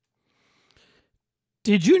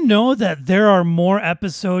Did you know that there are more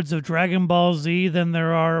episodes of Dragon Ball Z than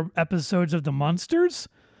there are episodes of The Munsters?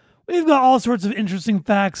 We've got all sorts of interesting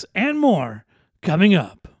facts and more coming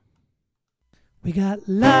up. We got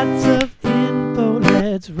lots of info,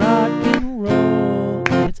 let's rock and roll.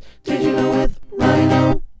 It's Did You Know with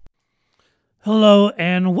Rhino? Hello,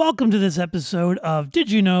 and welcome to this episode of Did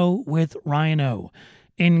You Know with Rhino.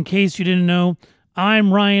 In case you didn't know,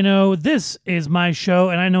 I'm Rhino. This is my show,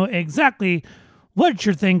 and I know exactly what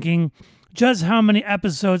you're thinking. Just how many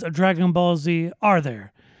episodes of Dragon Ball Z are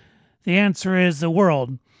there? The answer is the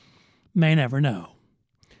world may never know.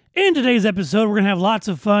 In today's episode, we're going to have lots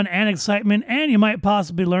of fun and excitement, and you might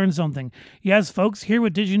possibly learn something. Yes, folks, here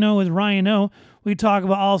with Did You Know with Rhino, we talk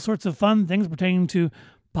about all sorts of fun things pertaining to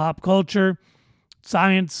pop culture,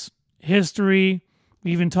 science, history.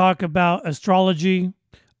 We even talk about astrology,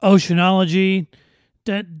 oceanology,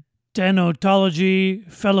 denotology,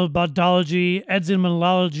 philobotology,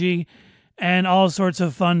 etymology, and all sorts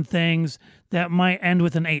of fun things that might end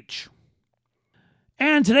with an H.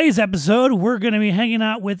 And today's episode, we're going to be hanging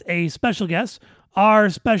out with a special guest. Our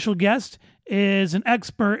special guest is an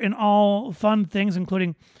expert in all fun things,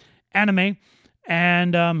 including anime,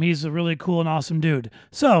 and he's a really cool and awesome dude.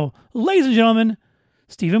 So, ladies and gentlemen,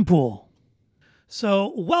 Stephen Poole.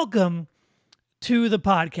 So, welcome to the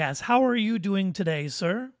podcast. How are you doing today,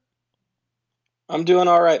 sir? I'm doing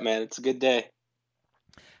all right, man. It's a good day.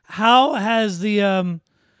 How has the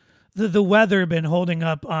weather been holding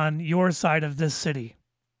up on your side of this city?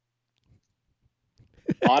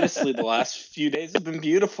 Honestly, the last few days have been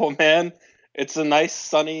beautiful, man. It's a nice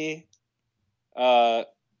sunny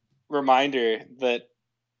reminder that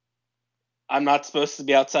I'm not supposed to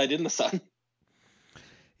be outside in the sun.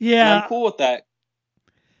 Yeah. And I'm cool with that.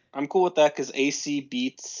 I'm cool with that because AC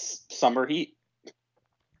beats summer heat.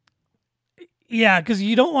 Yeah, because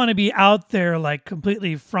you don't want to be out there like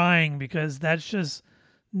completely frying, because that's just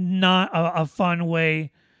not a fun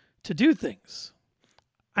way to do things.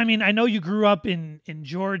 I mean, I know you grew up in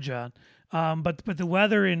Georgia, but the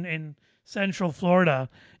weather in Central Florida,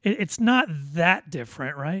 it's not that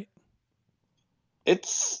different, right?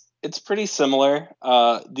 It's pretty similar.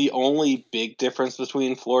 The only big difference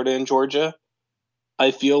between Florida and Georgia,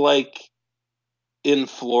 I feel like in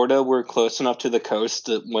Florida, we're close enough to the coast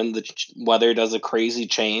that when the weather does a crazy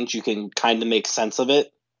change, you can kind of make sense of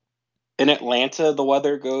it. In Atlanta, the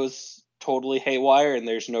weather goes totally haywire and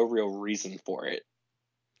there's no real reason for it.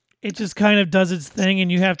 It just kind of does its thing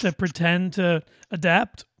and you have to pretend to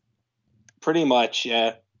adapt? Pretty much,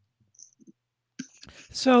 yeah.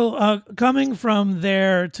 So coming from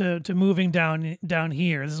there to moving down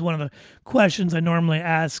here, this is one of the questions I normally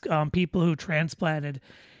ask people who transplanted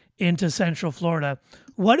into Central Florida.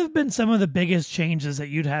 What have been some of the biggest changes that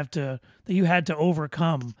you had to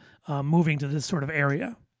overcome moving to this sort of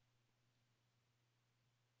area?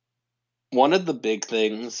 One of the big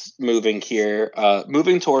things moving here,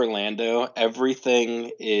 moving to Orlando, it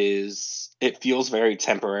feels very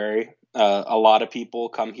temporary. A lot of people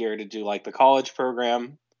come here to do like the college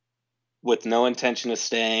program with no intention of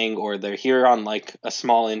staying, or they're here on like a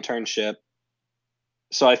small internship.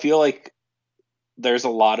 So I feel like there's a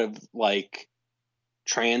lot of like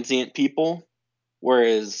transient people,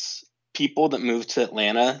 whereas people that move to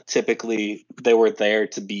Atlanta, typically they were there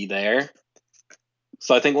to be there.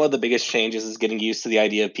 So I think one of the biggest changes is getting used to the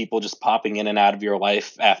idea of people just popping in and out of your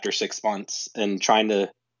life after 6 months and trying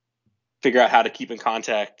to figure out how to keep in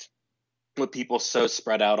contact with people so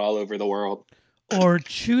spread out all over the world. Or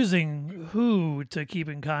choosing who to keep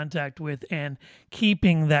in contact with and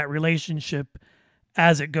keeping that relationship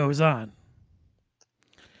as it goes on.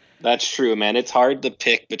 That's true, man. It's hard to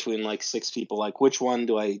pick between like 6 people. Like, which one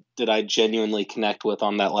did I genuinely connect with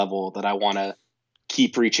on that level that I want to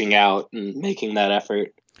keep reaching out and making that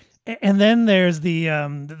effort? And then there's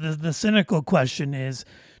the cynical question is,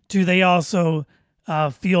 do they also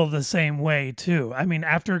feel the same way too? I mean,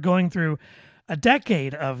 after going through a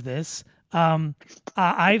decade of this,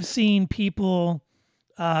 I've seen people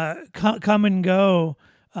come and go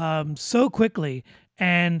so quickly,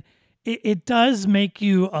 and it does make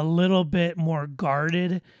you a little bit more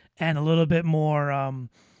guarded and a little bit more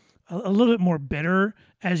bitter,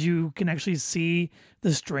 as you can actually see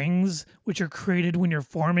the strings which are created when you're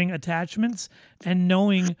forming attachments and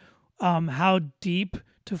knowing how deep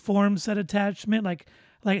to form said attachment.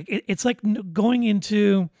 It's like going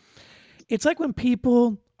into, it's like when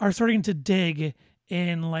people are starting to dig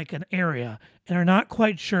in like an area and are not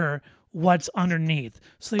quite sure what's underneath.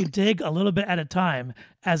 So they dig a little bit at a time,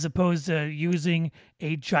 as opposed to using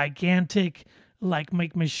a gigantic like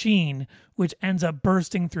machine, which ends up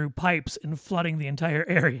bursting through pipes and flooding the entire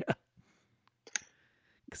area.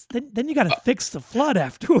 'Cause then you got to fix the flood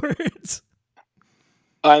afterwards.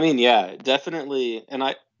 I mean, yeah, definitely.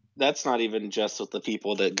 And that's not even just with the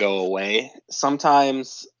people that go away.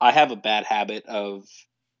 Sometimes I have a bad habit of,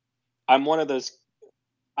 I'm one of those,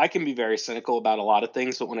 I can be very cynical about a lot of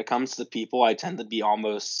things, but when it comes to people, I tend to be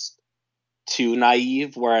almost too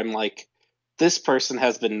naive where I'm like, this person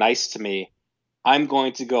has been nice to me. I'm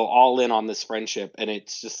going to go all in on this friendship. And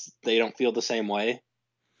it's just, they don't feel the same way.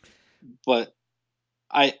 But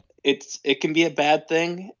it can be a bad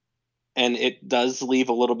thing, and it does leave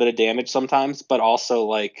a little bit of damage sometimes, but also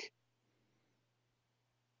like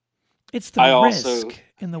It's the I risk also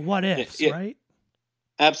and the what ifs, it, right?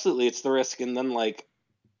 absolutely, it's the risk. And then like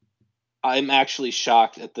I'm actually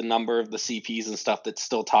shocked at the number of the CPs and stuff that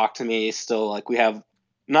still talk to me, still like we have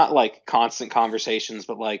not like constant conversations,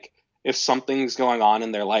 but like if something's going on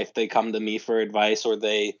in their life, they come to me for advice, or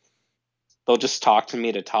they'll just talk to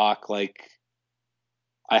me to talk. Like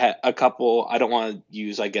I had a couple, I don't want to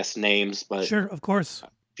use, I guess, names, but Sure, of course.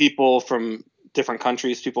 people from different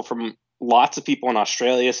countries, people from lots of people in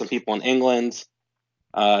Australia, some people in England,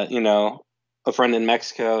 you know, a friend in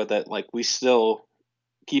Mexico that like we still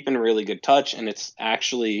keep in really good touch. And it's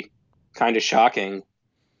actually kind of shocking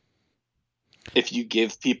if you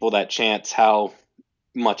give people that chance how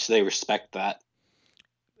much they respect that.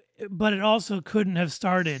 But it also couldn't have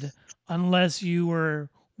started unless you were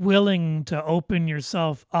willing to open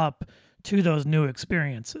yourself up to those new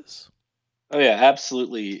experiences. Oh, yeah,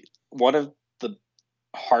 absolutely. One of the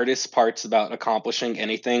hardest parts about accomplishing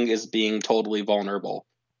anything is being totally vulnerable,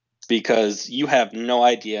 because you have no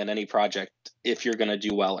idea in any project if you're going to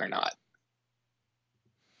do well or not.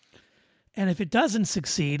 And if it doesn't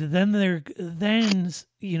succeed, then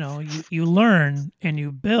you learn and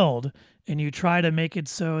you build and you try to make it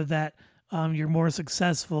so that you're more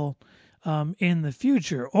successful in the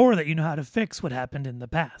future, or that you know how to fix what happened in the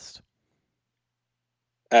past.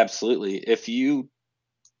 Absolutely. If you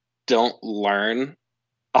don't learn,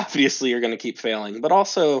 obviously you're going to keep failing. But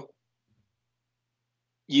also,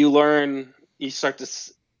 you learn, you start to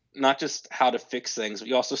not just how to fix things, but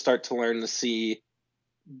you also start to learn to see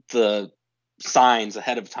the signs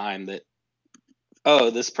ahead of time that,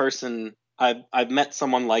 oh, this person, I've met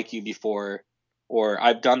someone like you before, or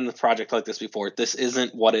I've done the project like this before. This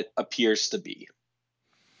isn't what it appears to be.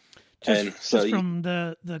 And so Just from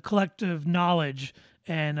the collective knowledge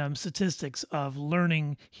and statistics of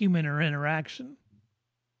learning human or interaction.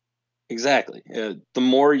 exactly. The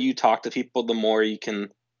more you talk to people, the more you can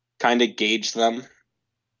kind of gauge them.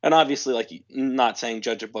 And obviously, like, not saying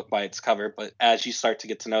judge a book by its cover, but as you start to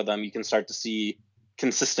get to know them, you can start to see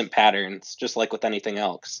consistent patterns, just like with anything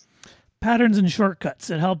else. Patterns and shortcuts.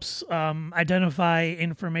 It helps identify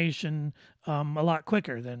information a lot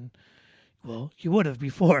quicker than, well, you would have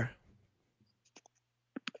before.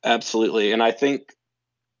 Absolutely. And I think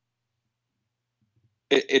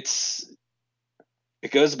it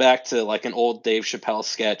goes back to like an old Dave Chappelle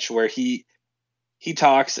sketch where he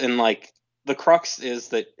talks, and like the crux is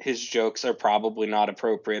that his jokes are probably not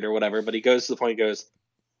appropriate or whatever, but he goes to the point, he goes,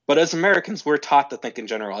 but as Americans, we're taught to think in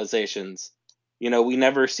generalizations. You know, we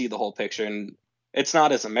never see the whole picture. And it's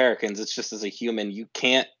not as Americans, it's just as a human, you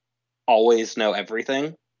can't always know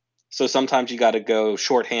everything. So sometimes you got to go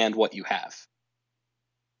shorthand what you have.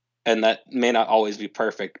 And that may not always be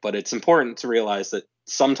perfect, but it's important to realize that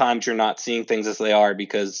sometimes you're not seeing things as they are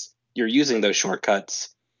because you're using those shortcuts.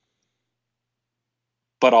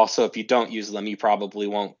 But also, if you don't use them, you probably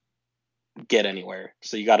won't get anywhere.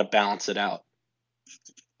 So you got to balance it out.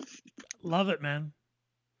 Love it, man.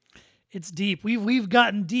 It's deep. We've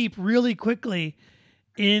gotten deep really quickly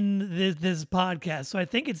in this podcast. So I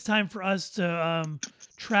think it's time for us to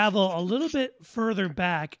travel a little bit further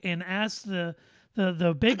back and ask the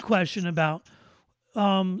big question about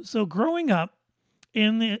so growing up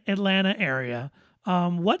in the Atlanta area,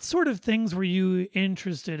 what sort of things were you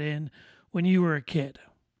interested in when you were a kid?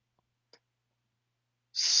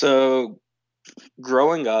 So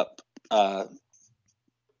growing up,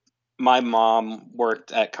 my mom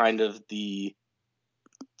worked at kind of the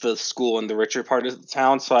school in the richer part of the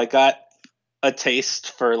town, so I got a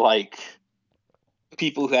taste for like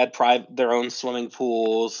people who had their own swimming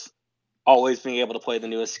pools, always being able to play the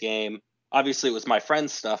newest game. Obviously, it was my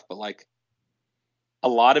friends' stuff, but like a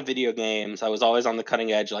lot of video games, I was always on the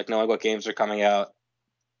cutting edge, like knowing what games are coming out.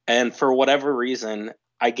 And for whatever reason,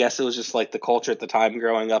 I guess it was just like the culture at the time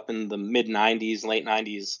growing up in the mid 90s, late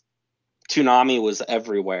 90s. Toonami was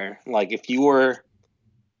everywhere. Like if you were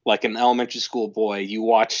like an elementary school boy, you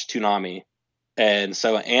watched Toonami. And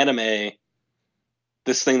so anime,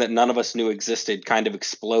 this thing that none of us knew existed, kind of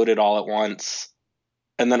exploded all at once.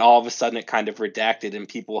 and then all of a sudden it kind of redacted and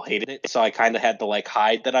people hated it. So I kind of had to like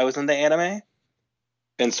hide that I was into anime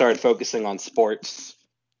and started focusing on sports.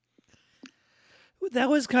 That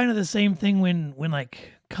was kind of the same thing when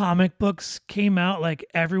like comic books came out. Like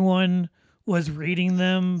everyone was reading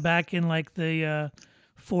them back in like the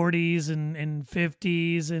 40s and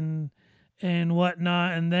 50s and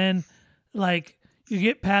whatnot, and then like you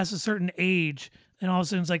get past a certain age, and all of a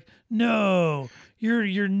sudden it's like, no, you're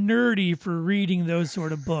nerdy for reading those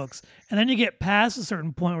sort of books, and then you get past a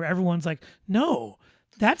certain point where everyone's like, no,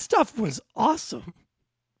 that stuff was awesome.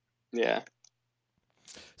 Yeah.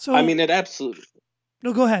 So I mean,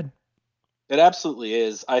 no, go ahead. it absolutely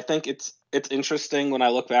is. I think it's interesting when I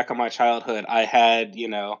look back on my childhood. I had,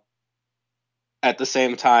 at the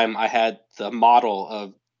same time, I had the model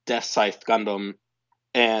of Death Scythe Gundam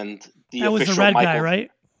and the That was the official red guy, Michael.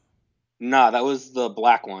 right? Nah, that was the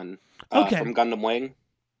black one Okay. from Gundam Wing.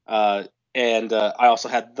 And I also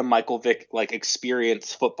had the Michael Vick like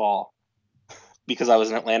experience football because I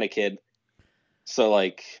was an Atlanta kid. So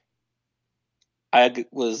like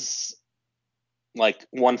was like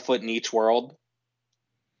 1 foot in each world.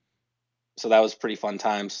 So that was pretty fun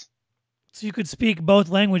times. So you could speak both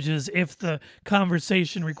languages if the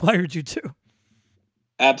conversation required you to.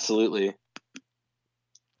 Absolutely.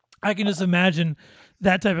 I can just imagine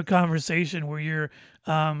that type of conversation where you're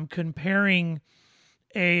comparing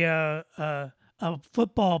a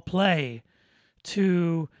football play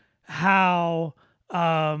to how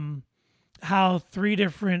three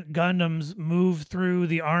different Gundams move through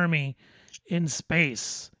the army in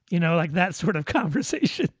space. Like that sort of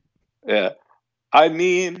conversation. Yeah. I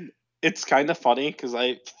mean, it's kind of funny because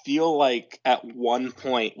I feel like at one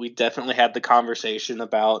point we definitely had the conversation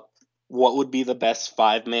about what would be the best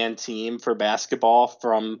 5-man team for basketball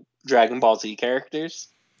from Dragon Ball Z characters.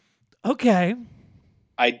 Okay.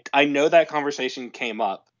 I know that conversation came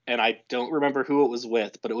up, and I don't remember who it was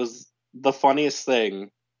with, but it was the funniest thing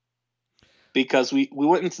because we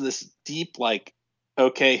went into this deep, like,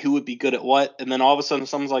 okay, who would be good at what? And then all of a sudden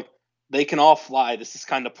someone's like, they can all fly. This is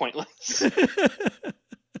kind of pointless.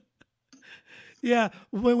 Yeah,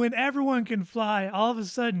 when everyone can fly, all of a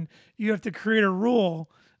sudden you have to create a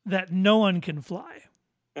rule that no one can fly.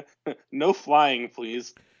 No flying,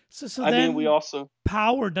 please. So I then mean, we also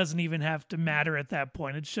power doesn't even have to matter at that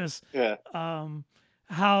point. It's just yeah.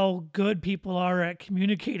 how good people are at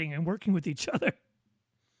communicating and working with each other.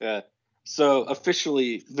 Yeah. So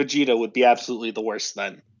officially, Vegeta would be absolutely the worst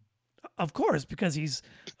then. Of course, because he's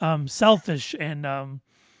selfish and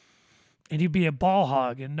he'd be a ball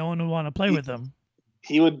hog, and no one would want to play with him.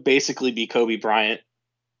 He would basically be Kobe Bryant.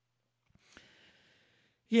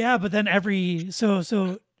 Yeah, but then every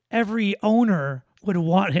owner would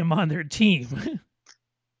want him on their team.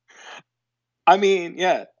 I mean,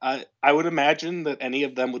 yeah, I would imagine that any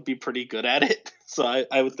of them would be pretty good at it. So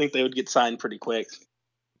I would think they would get signed pretty quick.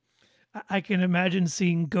 I can imagine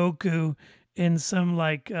seeing Goku in some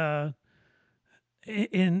like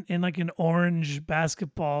in like an orange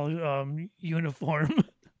basketball uniform.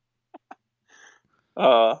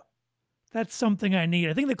 That's something I need.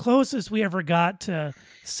 I think the closest we ever got to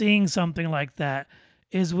seeing something like that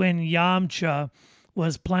is when Yamcha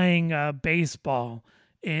was playing baseball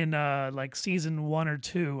in like season 1 or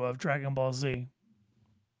 2 of Dragon Ball Z.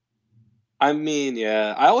 I mean,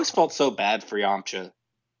 yeah, I always felt so bad for Yamcha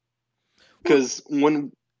because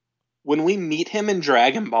when we meet him in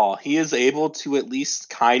Dragon Ball, he is able to at least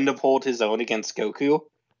kind of hold his own against Goku.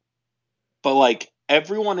 But like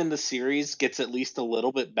everyone in the series gets at least a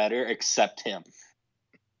little bit better except him.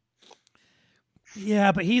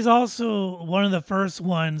 Yeah, but he's also one of the first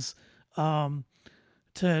ones to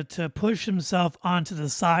push himself onto the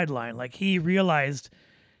sideline. Like he realized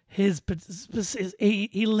he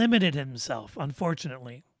limited himself,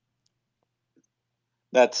 unfortunately.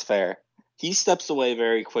 That's fair. He steps away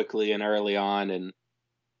very quickly and early on, and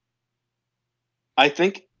I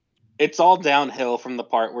think it's all downhill from the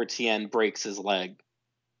part where Tien breaks his leg.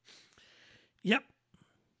 Yep.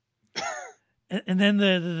 and then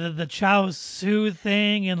the Chao Su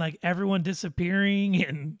thing and like everyone disappearing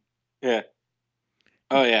and yeah.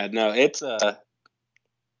 Oh yeah, no, it's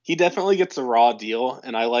he definitely gets a raw deal,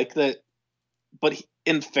 and I like that. But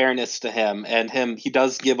in fairness to him, he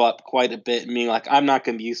does give up quite a bit, meaning like I'm not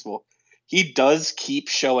going to be useful. He does keep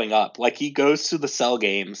showing up, like he goes to the Cell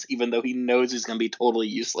games, even though he knows he's going to be totally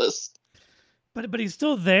useless. But he's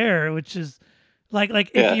still there, which is like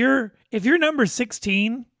if you're number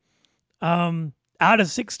 16, out of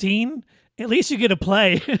 16, at least you get to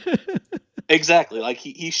play. Exactly, like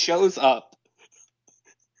he shows up,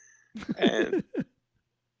 and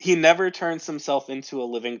he never turns himself into a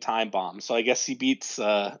living time bomb. So I guess he beats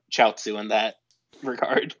Chaozu in that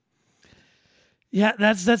regard. Yeah,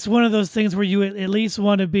 that's one of those things where you at least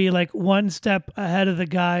want to be like one step ahead of the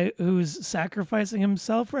guy who's sacrificing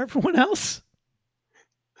himself for everyone else.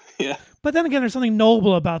 Yeah. But then again, there's something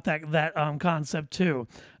noble about that concept too,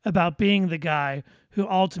 about being the guy who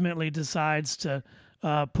ultimately decides to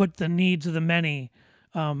put the needs of the many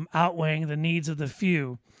outweighing the needs of the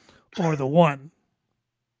few or the one.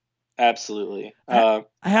 Absolutely. I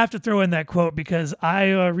have to throw in that quote because I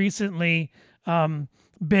recently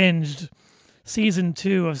binged season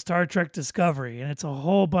 2 of Star Trek Discovery, and it's a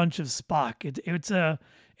whole bunch of Spock.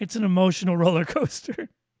 It's an emotional roller coaster.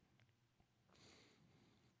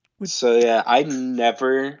 So yeah, I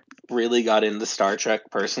never really got into Star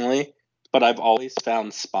Trek personally, but I've always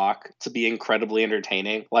found Spock to be incredibly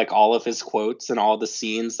entertaining. Like all of his quotes and all the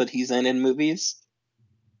scenes that he's in movies,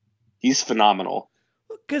 he's phenomenal.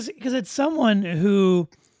 Because it's someone who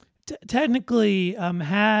technically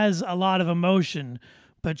has a lot of emotion,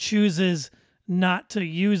 but chooses not to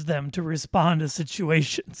use them to respond to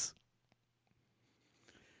situations.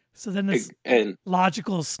 So then this And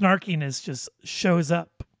logical snarkiness just shows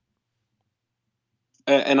up.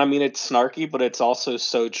 I mean, it's snarky, but it's also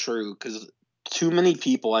so true because too many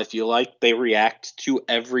people, I feel like, they react to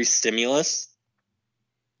every stimulus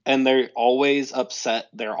and they're always upset.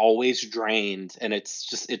 They're always drained. And it's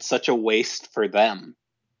such a waste for them.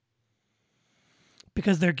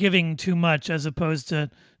 Because they're giving too much as opposed to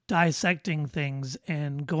dissecting things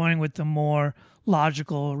and going with the more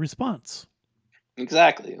logical response.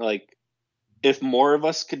 Exactly. Like, if more of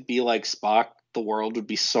us could be like Spock, the world would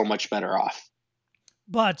be so much better off.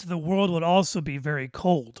 But the world would also be very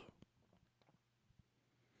cold.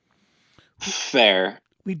 Fair.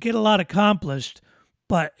 We'd get a lot accomplished,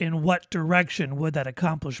 but in what direction would that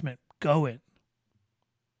accomplishment go in?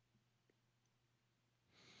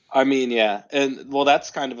 I mean, yeah. And well,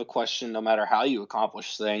 that's kind of a question no matter how you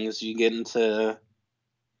accomplish things. You get into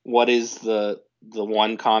what is the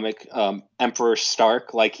one comic, Emperor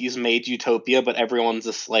Stark, like he's made utopia, but everyone's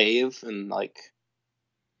a slave, and like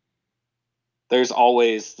there's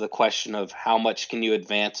always the question of how much can you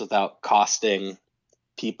advance without costing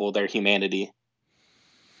people their humanity.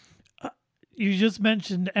 You just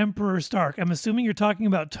mentioned Emperor Stark. I'm assuming you're talking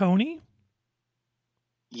about Tony?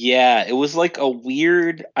 Yeah, it was like a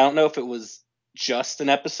weird, I don't know if it was just an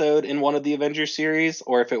episode in one of the Avengers series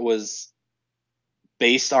or if it was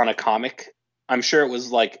based on a comic. I'm sure it was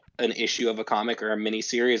like an issue of a comic or a mini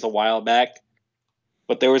series a while back.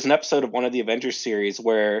 But there was an episode of one of the Avengers series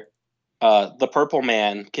where the Purple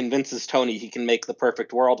Man convinces Tony he can make the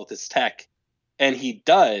perfect world with his tech, and he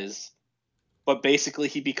does. But basically,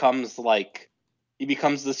 he becomes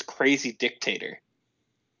this crazy dictator,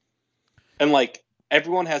 and like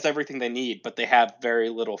everyone has everything they need, but they have very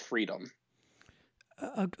little freedom.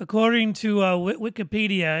 According to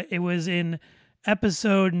Wikipedia, it was in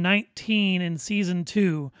episode 19 in season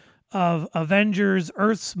 2 of Avengers: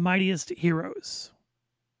 Earth's Mightiest Heroes.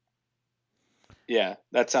 Yeah,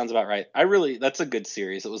 that sounds about right. That's a good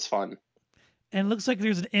series. It was fun. And it looks like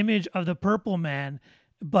there's an image of the Purple Man,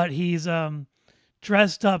 but he's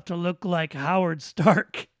dressed up to look like Howard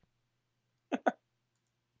Stark.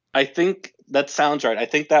 I think that sounds right. I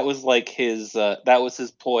think that was like that was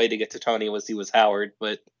his ploy to get to Tony was he was Howard,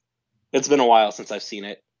 but it's been a while since I've seen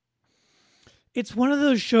it. It's one of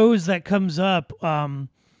those shows that comes up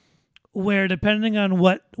where depending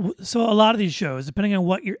on so a lot of these shows, depending on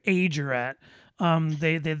what your age you're at,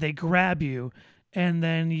 they grab you and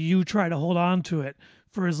then you try to hold on to it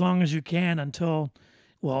for as long as you can until,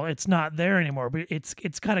 well, it's not there anymore. But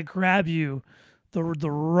it's got to grab you the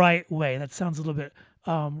right way. That sounds a little bit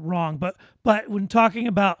wrong, but when talking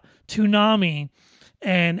about Toonami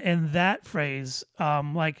and that phrase,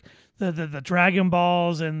 like the Dragon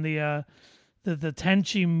Balls and the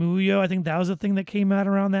Tenchi Muyo, I think that was a thing that came out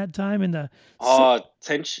around that time. In the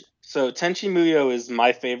Tenchi Muyo is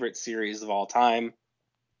my favorite series of all time.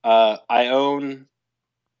 I own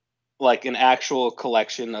like an actual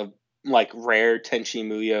collection of like rare Tenchi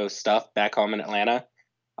Muyo stuff back home in Atlanta.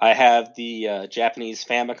 I have the Japanese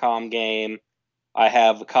Famicom game. I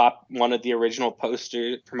have one of the original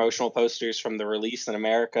promotional posters from the release in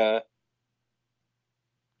America.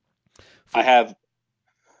 Go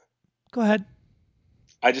ahead.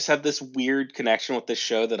 I just have this weird connection with this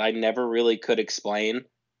show that I never really could explain.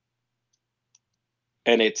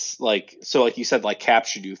 And it's like, so like you said, like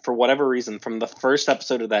captured you for whatever reason. From the first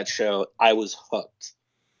episode of that show, I was hooked.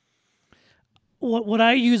 What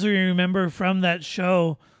I usually remember from that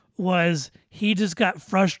show was he just got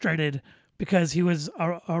frustrated because he was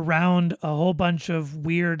around a whole bunch of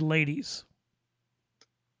weird ladies.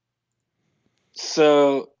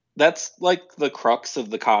 So that's like the crux of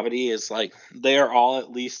the comedy is like they are all at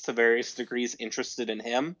least to various degrees interested in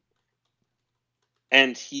him,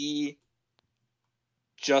 and he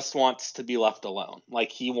just wants to be left alone.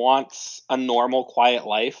 Like he wants a normal, quiet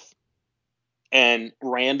life, and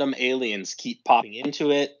random aliens keep popping into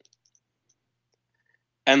it.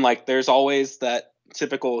 And like there's always that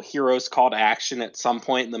typical hero's call to action at some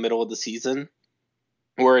point in the middle of the season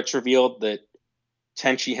where it's revealed that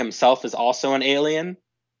Tenchi himself is also an alien.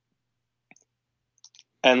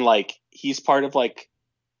 And like he's part of like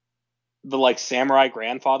the like samurai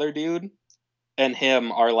grandfather dude and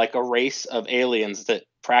him are like a race of aliens that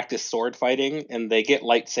practice sword fighting and they get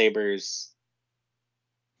lightsabers.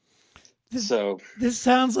 This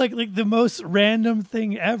sounds like the most random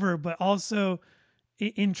thing ever, but also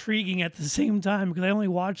intriguing at the same time because I only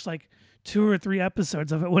watched like 2 or 3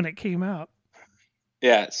 episodes of it when it came out.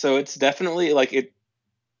 Yeah, so it's definitely like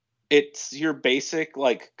it's your basic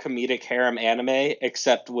like comedic harem anime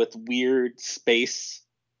except with weird space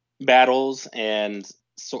battles and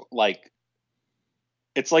so like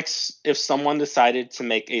it's like if someone decided to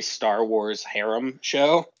make a Star Wars harem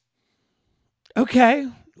show. Okay.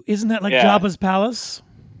 Isn't that like Jabba's palace?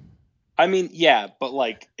 I mean, yeah, but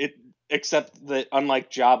like it except that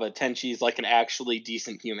unlike Jabba, Tenchi's like an actually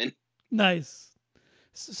decent human. Nice.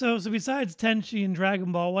 So besides Tenchi and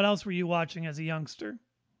Dragon Ball, what else were you watching as a youngster?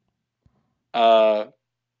 I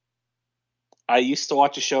used to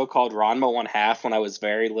watch a show called Ranma One Half when I was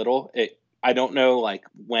very little. I don't know like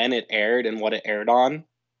when it aired and what it aired on,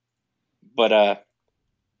 but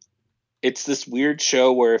it's this weird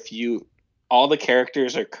show where all the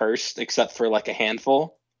characters are cursed except for like a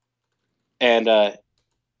handful, and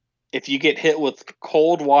if you get hit with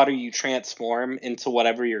cold water, you transform into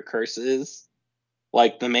whatever your curse is.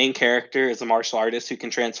 Like the main character is a martial artist who can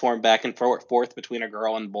transform back and forth between a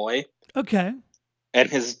girl and boy. Okay. And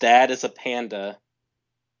his dad is a panda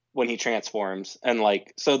when he transforms. And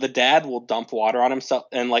like, so the dad will dump water on himself.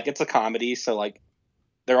 And like, it's a comedy. So like,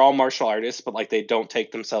 they're all martial artists, but like, they don't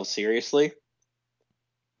take themselves seriously.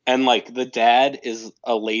 And like, the dad is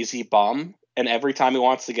a lazy bum. And every time he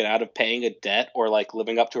wants to get out of paying a debt or like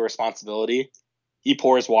living up to a responsibility, he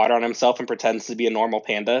pours water on himself and pretends to be a normal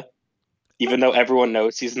panda, even though everyone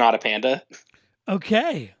knows he's not a panda.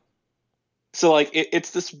 Okay. So like,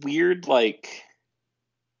 it's this weird, like,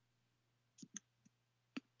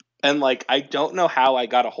 and like, I don't know how I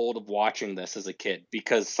got a hold of watching this as a kid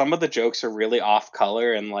because some of the jokes are really off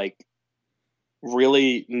color and like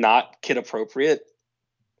really not kid appropriate.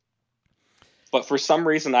 But for some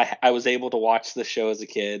reason, I was able to watch the show as a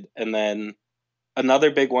kid. And then another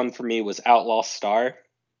big one for me was Outlaw Star.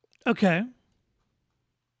 Okay.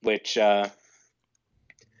 Which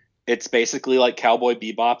it's basically like Cowboy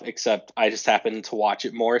Bebop, except I just happened to watch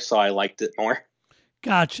it more, so I liked it more.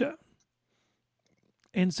 Gotcha.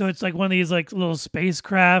 And so it's like one of these like little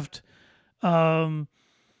spacecraft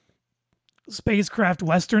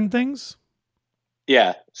Western things?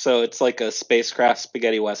 Yeah, so it's like a spacecraft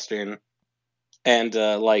spaghetti Western. And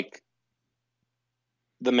like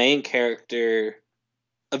the main character,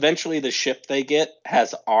 eventually the ship they get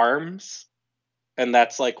has arms, and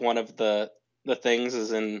that's like one of the things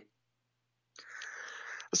is in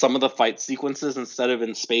some of the fight sequences, instead of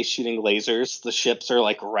in space shooting lasers, the ships are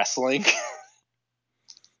like wrestling.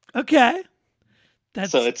 Okay.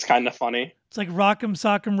 So it's kind of funny. It's like Rock'em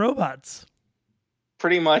Sock'em Robots.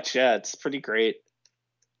 Pretty much, yeah. It's pretty great.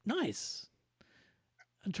 Nice.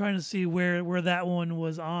 I'm trying to see where that one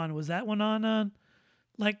was on. Was that one on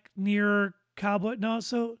like near Cowboy? No,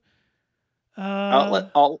 so I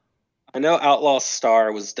know Outlaw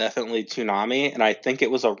Star was definitely Toonami, and I think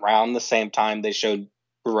it was around the same time they showed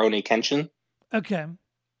Rurouni Kenshin. Okay.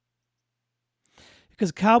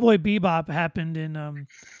 Because Cowboy Bebop happened in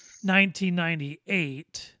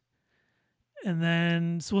 1998, and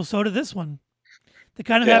then so did this one. They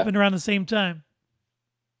kind of happened around the same time.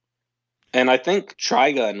 And I think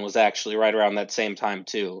Trigun was actually right around that same time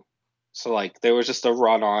too. So like there was just a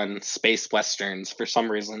run on space westerns for some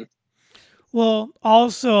reason. Well,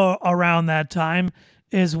 also around that time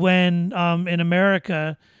is when in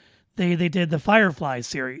America they did the Firefly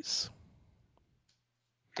series.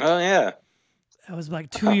 Oh yeah. That was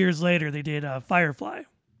like 2 years later they did Firefly.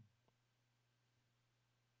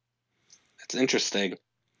 That's interesting.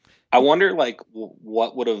 I wonder like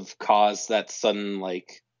what would have caused that sudden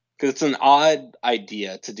like, because it's an odd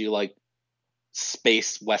idea to do like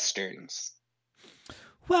space westerns.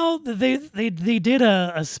 Well, they did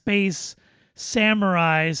a space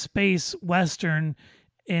samurai space western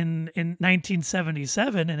in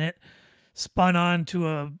 1977, and it spun on to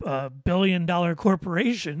a billion-dollar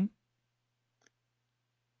corporation.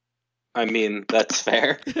 I mean, that's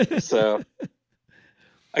fair. So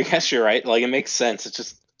I guess you're right. Like, it makes sense. It's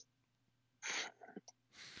just,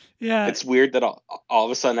 Yeah, it's weird that all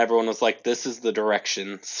of a sudden everyone was like, this is the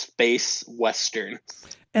direction, space western.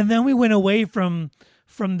 and then we went away from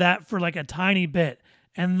that for like a tiny bit,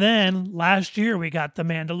 and then last year we got The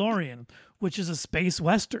Mandalorian, which is a space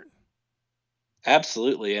western.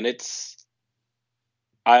 Absolutely. And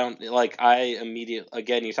I don't like, I immediately,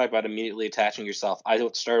 again, you talk about immediately attaching yourself. I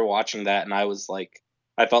started watching that and I was like,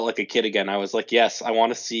 I felt like a kid again. I was like, yes, I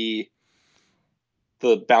want to see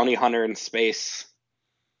the bounty hunter in space.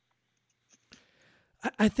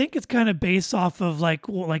 I think it's kind of based off of like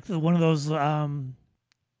one of those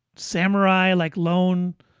samurai, like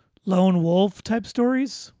lone wolf type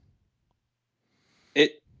stories.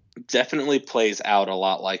 It definitely plays out a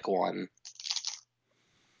lot like one.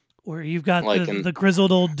 Where you've got Like, the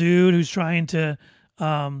grizzled old dude who's trying to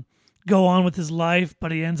go on with his life,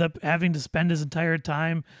 but he ends up having to spend his entire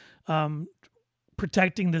time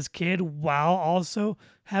protecting this kid while also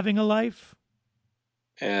having a life.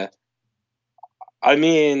 yeah. I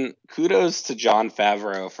mean, kudos to Jon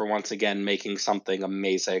Favreau for once again making something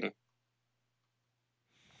amazing.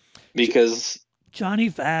 Because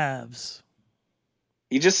Johnny Favs.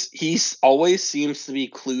 he's always seems to be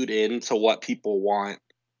clued in to what people want.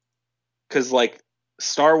 Because, like,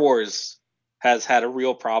 Star Wars has had a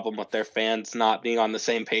real problem with their fans not being on the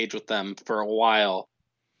same page with them for a while.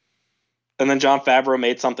 And then Jon Favreau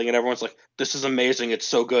made something and everyone's like, this is amazing, it's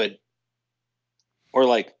so good. Or,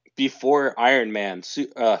 like, before Iron Man,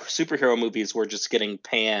 superhero movies were just getting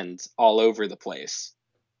panned all over the place.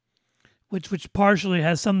 Which partially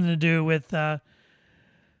has something to do with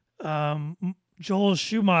Joel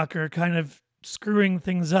Schumacher kind of screwing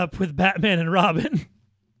things up with Batman and Robin.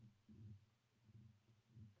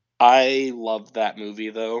 I love that movie,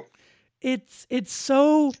 though. It's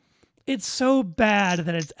so bad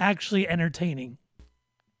that it's actually entertaining.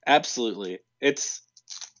 Absolutely. It's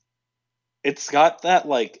got that,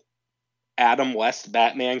 like, Adam West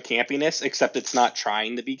Batman campiness, except it's not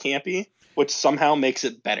trying to be campy, which somehow makes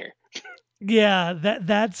it better. Yeah,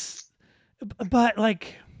 that's but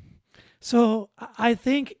like, so I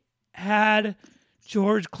think had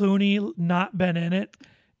George Clooney not been in it,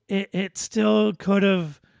 it still could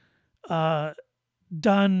have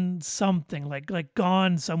done something, like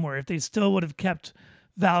gone somewhere, if they still would have kept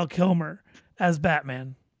Val Kilmer as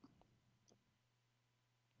Batman.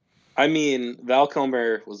 I mean, Val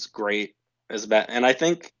Kilmer was great as Batman, and I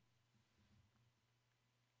think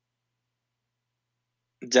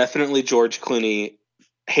definitely George Clooney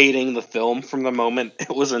hating the film from the moment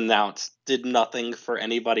it was announced did nothing for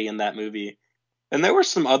anybody in that movie. And there were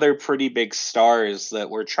some other pretty big stars that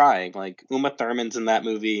were trying, like Uma Thurman's in that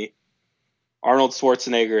movie. Arnold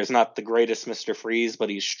Schwarzenegger is not the greatest Mr. Freeze, but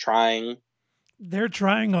he's trying. They're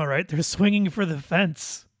trying, all right. They're swinging for the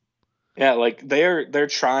fence. Yeah, like they're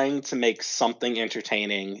trying to make something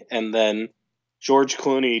entertaining, and then George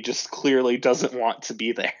Clooney just clearly doesn't want to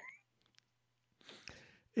be there.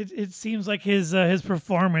 It seems like his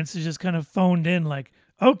performance is just kind of phoned in. Like,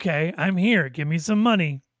 okay, I'm here. Give me some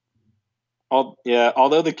money. Yeah,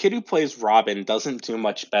 although the kid who plays Robin doesn't do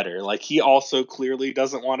much better. Like, he also clearly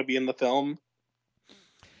doesn't want to be in the film.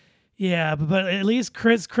 Yeah, but at least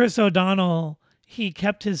Chris O'Donnell, he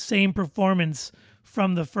kept his same performance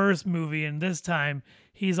from the first movie, and this time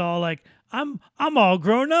he's all like, I'm all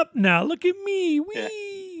grown up now. Look at me.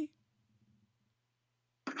 Wee.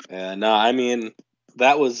 Yeah, no, I mean,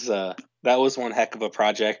 that was one heck of a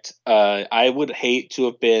project. I would hate to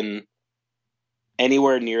have been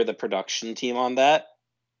anywhere near the production team on that,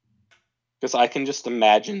 because I can just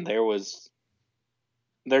imagine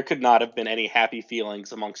there could not have been any happy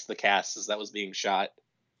feelings amongst the cast as that was being shot.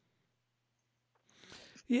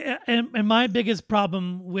 Yeah, and my biggest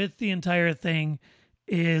problem with the entire thing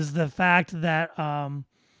is the fact that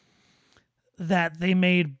that they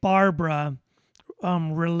made Barbara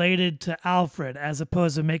related to Alfred, as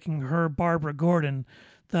opposed to making her Barbara Gordon,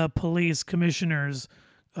 the police commissioner's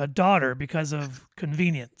daughter, because of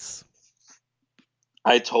convenience.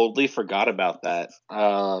 I totally forgot about that.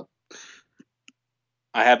 I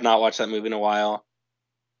have not watched that movie in a while.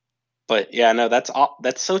 But yeah, no, that's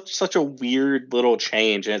such a weird little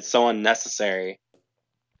change, and it's so unnecessary.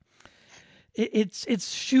 It's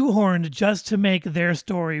shoehorned just to make their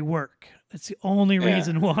story work. That's the only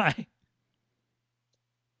reason why.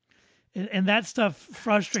 And that stuff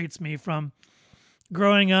frustrates me from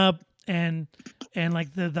growing up and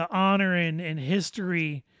like the honor and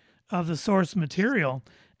history of the source material,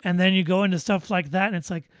 and then you go into stuff like that, and it's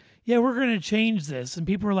like, yeah, we're going to change this, and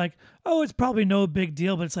people are like, oh, it's probably no big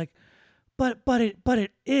deal, but it's like, but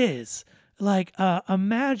it is. Like,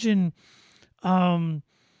 um,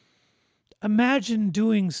 imagine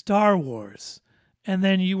doing Star Wars, and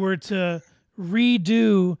then you were to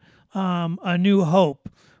redo A New Hope,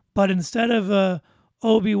 but instead of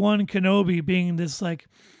Obi-Wan Kenobi being this like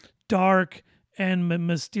dark and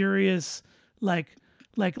mysterious, like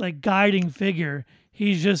guiding figure,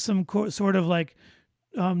 he's just some sort of like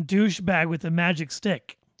douchebag with a magic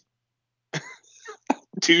stick.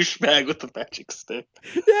 Douchebag with the magic stick.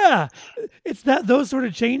 Yeah, it's those sort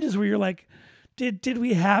of changes where you're like, did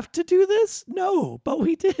we have to do this? No, but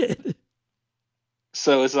we did.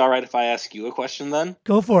 So is it all right if I ask you a question then?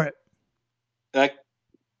 Go for it.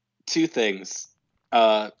 Two things.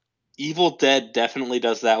 Evil Dead definitely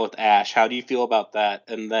does that with Ash. How do you feel about that?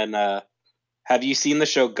 And then have you seen the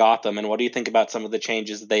show Gotham, and what do you think about some of the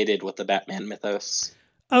changes they did with the Batman mythos?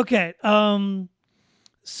 Okay.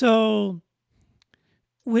 So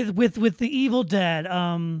with the Evil Dead,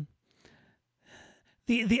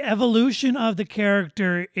 the evolution of the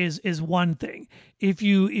character is one thing. If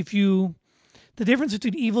you the difference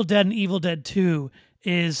between Evil Dead and Evil Dead 2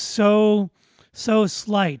 is so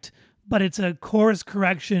slight, but it's a course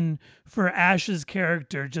correction for Ash's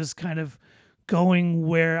character just kind of going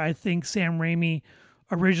where I think Sam Raimi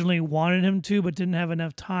originally wanted him to, but didn't have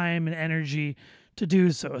enough time and energy to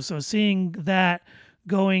do so. So seeing that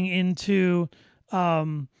going into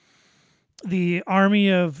the Army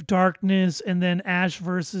of Darkness and then Ash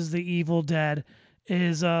versus the Evil Dead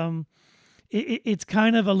is it's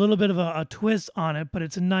kind of a little bit of a twist on it, but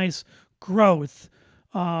it's a nice growth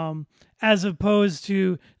as opposed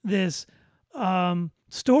to this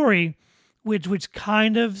story which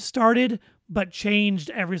kind of started but changed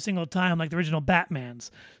every single time, like the original Batmans.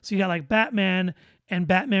 So you got like Batman and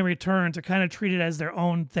Batman Returns are kind of treated as their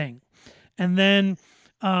own thing, and then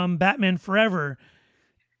Batman Forever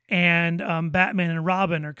and Batman and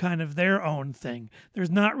Robin are kind of their own thing.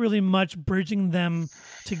 There's not really much bridging them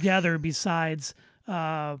together besides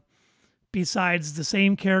the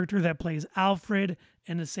same character that plays Alfred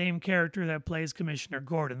and the same character that plays Commissioner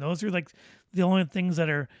Gordon. Those are like the only things that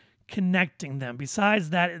are connecting them. Besides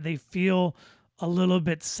that, they feel a little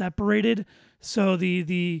bit separated. So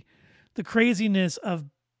the craziness of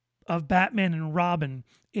Batman and Robin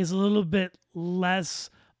is a little bit less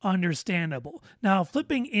understandable. Now,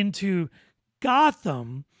 flipping into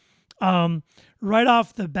Gotham, right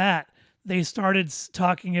off the bat, they started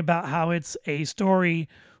talking about how it's a story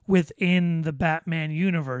within the Batman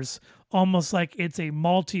universe, almost like it's a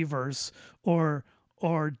multiverse or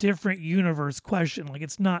different universe question. Like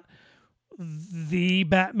it's not the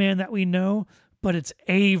Batman that we know, but it's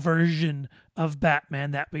a version of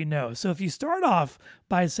Batman that we know. So if you start off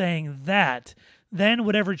by saying that, then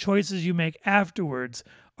whatever choices you make afterwards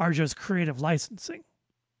are just creative licensing.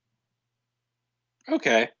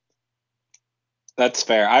 Okay. That's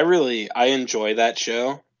fair. I enjoy that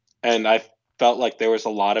show, and I felt like there was a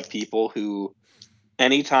lot of people who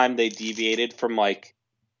anytime they deviated from like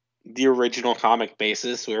the original comic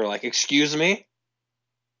basis, we were like, "Excuse me?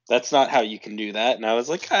 That's not how you can do that." And I was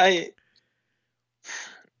like,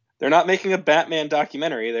 they're not making a Batman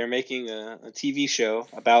documentary. They're making a TV show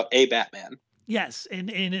about a Batman. Yes, and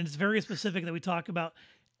it's very specific that we talk about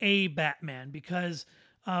a Batman because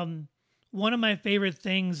one of my favorite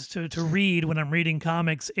things to read when I'm reading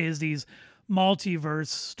comics is these multiverse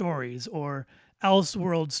stories or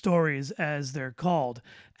Elseworld stories, as they're called.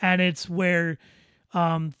 And it's where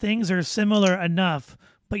things are similar enough,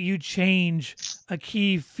 but you change a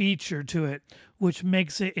key feature to it, which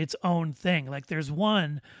makes it its own thing. Like there's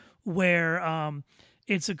one where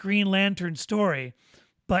it's a Green Lantern story,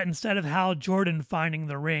 but instead of Hal Jordan finding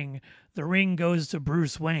the ring goes to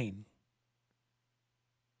Bruce Wayne.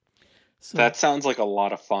 So that sounds like a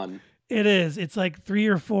lot of fun. It is. It's like 3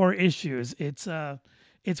 or 4 issues. It's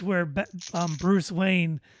where Bruce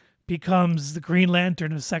Wayne becomes the Green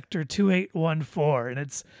Lantern of Sector 2814, and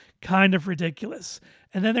it's kind of ridiculous.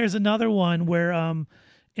 And then there's another one where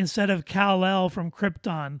instead of Kal-El from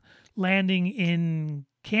Krypton landing in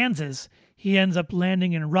Kansas, he ends up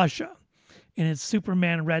landing in Russia, and it's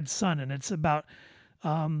Superman Red Sun, and it's about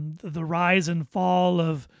the rise and fall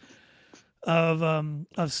of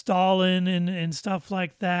Stalin and stuff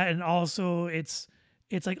like that, and also it's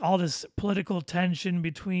like all this political tension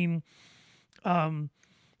between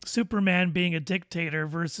Superman being a dictator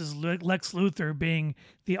versus Lex Luthor being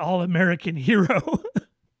the all-American hero.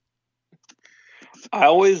 I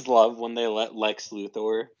always love when they let Lex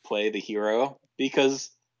Luthor play the hero because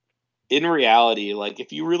in reality, like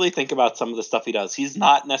if you really think about some of the stuff he does, he's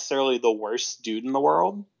not necessarily the worst dude in the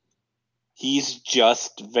world. He's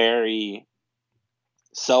just very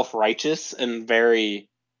self-righteous and very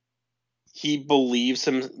he believes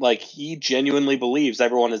him like he genuinely believes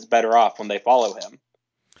everyone is better off when they follow him.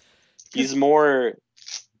 He's more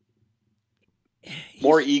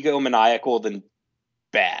egomaniacal than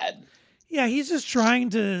bad. Yeah, he's just trying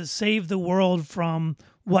to save the world from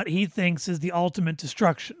what he thinks is the ultimate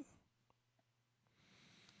destruction.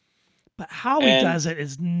 But how he does it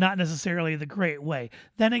is not necessarily the great way.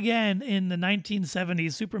 Then again, in the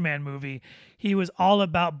 1970s Superman movie, he was all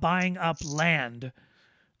about buying up land,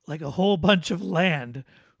 like a whole bunch of land,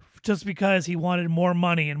 just because he wanted more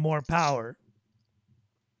money and more power.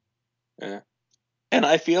 Yeah. And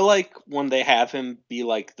I feel like when they have him be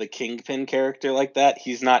like the Kingpin character like that,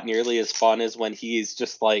 he's not nearly as fun as when he's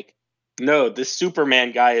just like, no, this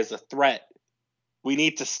Superman guy is a threat. We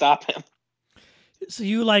need to stop him. So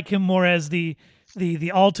you like him more as the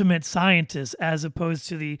ultimate scientist as opposed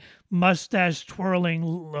to the mustache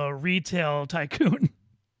twirling retail tycoon.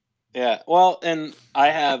 Yeah. Well, and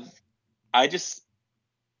I just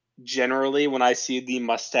generally, when I see the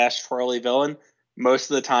mustache twirly villain,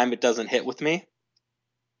 most of the time it doesn't hit with me.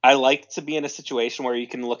 I like to be in a situation where you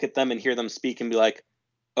can look at them and hear them speak and be like,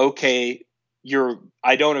 okay,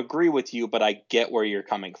 I don't agree with you, but I get where you're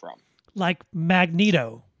coming from. Like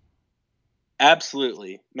Magneto.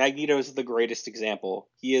 Absolutely. Magneto is the greatest example.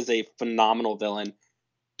 He is a phenomenal villain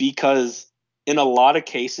because in a lot of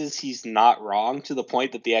cases, he's not wrong to the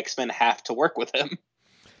point that the X-Men have to work with him.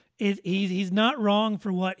 He's not wrong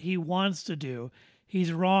for what he wants to do.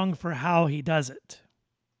 He's wrong for how he does it.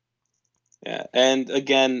 Yeah, and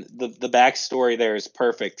again, the backstory there is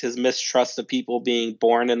perfect. His mistrust of people being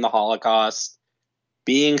born in the Holocaust,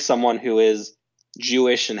 being someone who is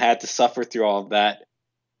Jewish and had to suffer through all of that.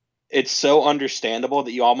 It's so understandable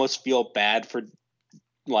that you almost feel bad for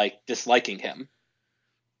like disliking him.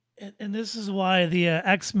 And this is why the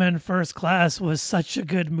X-Men First Class was such a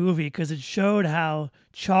good movie, because it showed how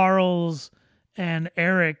Charles and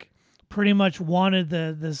Eric pretty much wanted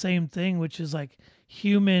the same thing, which is like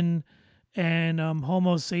human and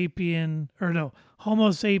Homo sapien and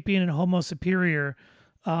Homo superior,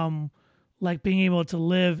 like being able to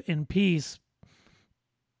live in peace.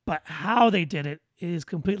 But how they did it is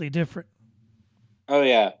completely different. Oh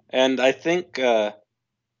yeah, and I think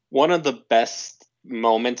one of the best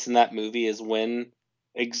moments in that movie is when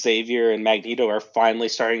Xavier and Magneto are finally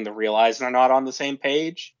starting to realize they're not on the same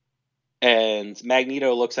page. And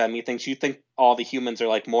Magneto looks at me, thinks, you think all the humans are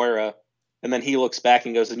like Moira. And then he looks back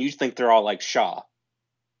and goes, and you think they're all like Shaw.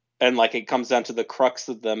 And like it comes down to the crux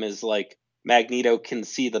of them is like Magneto can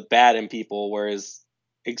see the bad in people, whereas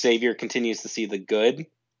Xavier continues to see the good.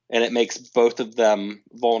 And it makes both of them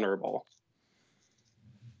vulnerable.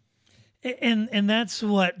 And that's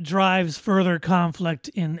what drives further conflict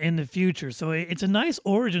in the future. So it's a nice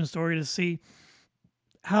origin story to see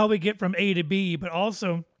how we get from A to B, but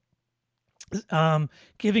also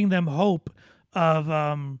giving them hope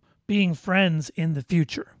of being friends in the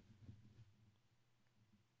future.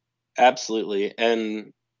 Absolutely.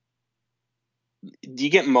 And do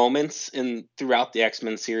you get moments throughout the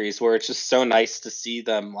X-Men series where it's just so nice to see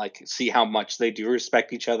them, like, see how much they do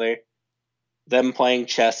respect each other? Them playing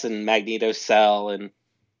chess in Magneto's cell, and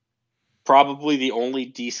probably the only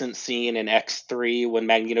decent scene in X3 when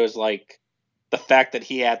Magneto's like, the fact that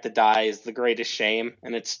he had to die is the greatest shame,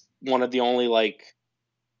 and it's one of the only like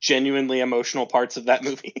genuinely emotional parts of that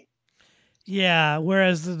movie. Yeah,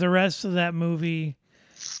 whereas the rest of that movie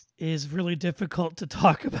is really difficult to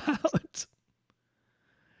talk about.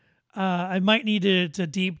 I might need to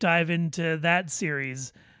deep dive into that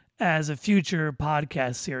series as a future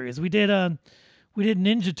podcast series. We did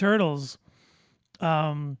Ninja Turtles,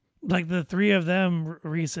 like the three of them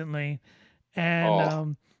recently,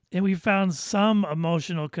 and we found some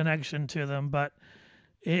emotional connection to them, but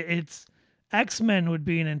it's X-Men would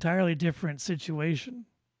be an entirely different situation.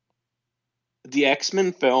 The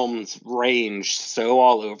X-Men films range so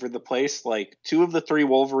all over the place. Like 2 of the 3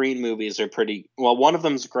 Wolverine movies are pretty well. One of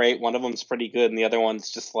them's great, one of them's pretty good, and the other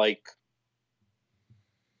one's just like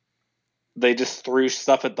they just threw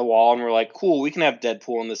stuff at the wall and were like, "Cool, we can have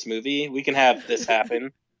Deadpool in this movie. We can have this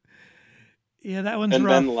happen." Yeah, that one's and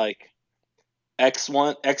rough. Then like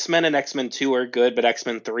X-Men and X-Men 2 are good, but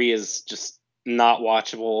X-Men 3 is just not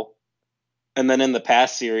watchable. And then in the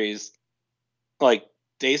past series, like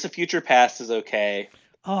Days of Future Past is okay.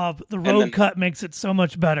 Oh, the road cut makes it so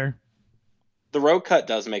much better. The road cut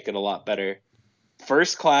does make it a lot better.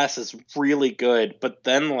 First Class is really good, but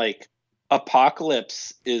then like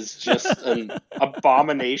Apocalypse is just an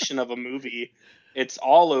abomination of a movie. It's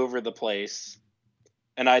all over the place.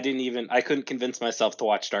 And I couldn't convince myself to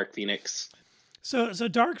watch Dark Phoenix. So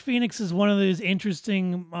Dark Phoenix is one of those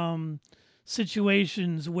interesting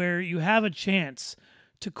situations where you have a chance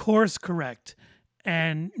to course correct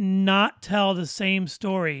and not tell the same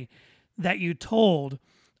story that you told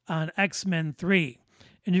on X-Men 3.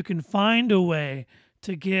 And you can find a way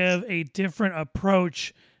to give a different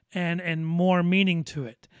approach and more meaning to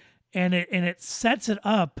it. And it sets it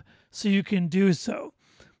up so you can do so,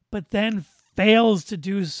 but then fails to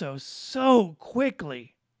do so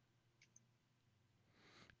quickly.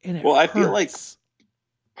 And it I feel like hurts.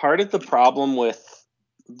 part of the problem with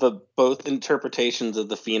the both interpretations of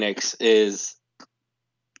the Phoenix is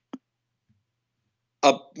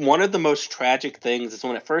one of the most tragic things is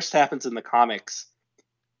when it first happens in the comics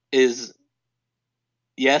is,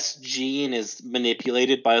 yes, Jean is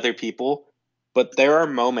manipulated by other people, but there are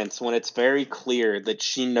moments when it's very clear that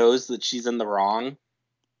she knows that she's in the wrong,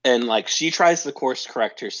 and like she tries to course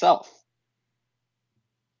correct herself,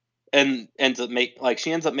 and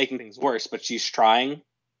she ends up making things worse, but she's trying.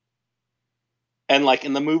 And like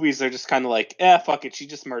in the movies, they're just kind of like, fuck it, she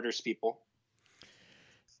just murders people.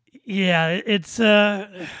 Yeah, it's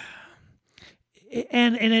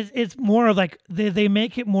it's more of like they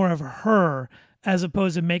make it more of her as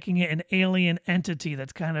opposed to making it an alien entity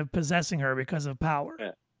that's kind of possessing her because of power.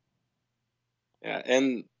 Yeah,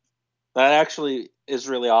 and that actually is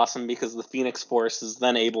really awesome because the Phoenix Force is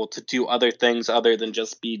then able to do other things other than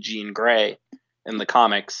just be Jean Grey in the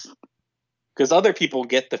comics. Because other people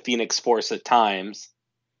get the Phoenix Force at times,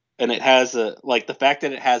 and it has the fact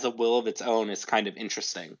that it has a will of its own is kind of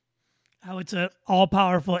interesting. How it's an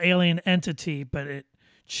all-powerful alien entity, but it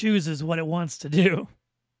chooses what it wants to do.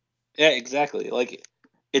 Yeah, exactly. Like,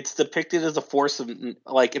 it's depicted as a force of,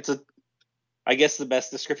 like, I guess the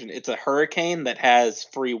best description, it's a hurricane that has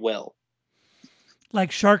free will.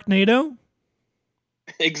 Like Sharknado?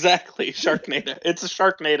 Exactly, Sharknado. It's a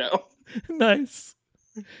Sharknado. Nice.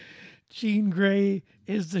 Jean Grey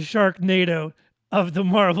is the Sharknado of the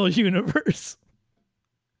Marvel Universe.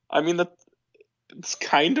 I mean, it's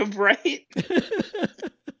kind of right.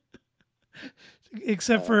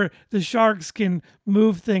 Except for the sharks can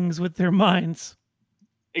move things with their minds.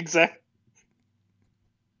 Exactly.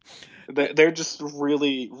 They're just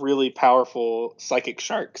really, really powerful psychic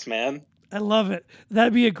sharks, man. I love it.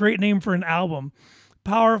 That'd be a great name for an album.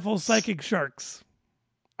 Powerful Psychic Sharks.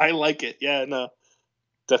 I like it. Yeah, no.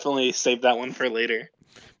 Definitely save that one for later.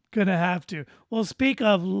 Gonna have to. Well, speak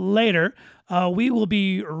of later, we will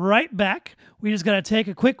be right back. We just gotta take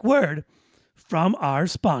a quick word from our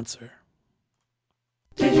sponsor.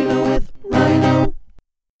 Did you know with Rhino?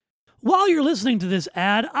 While you're listening to this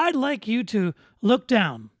ad, I'd like you to look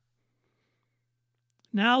down.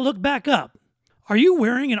 Now look back up. Are you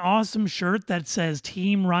wearing an awesome shirt that says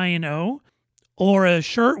Team Ryan O? Or a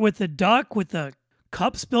shirt with a duck with a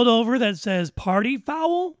cup spilled over that says Party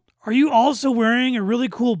Foul? Are you also wearing a really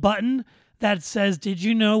cool button that says Did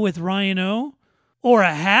you know with Ryan O? Or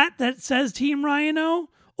a hat that says Team Ryan O?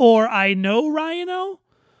 Or I know Ryan O?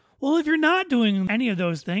 Well, if you're not doing any of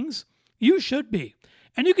those things, you should be.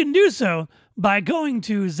 And you can do so by going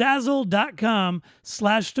to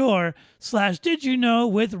Zazzle.com/store/Did You Know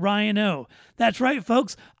with Ryan O. That's right,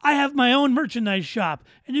 folks. I have my own merchandise shop,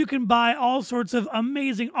 and you can buy all sorts of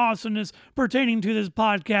amazing awesomeness pertaining to this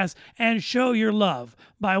podcast and show your love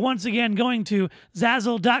by once again going to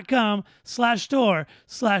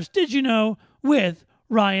Zazzle.com/store/Did You Know with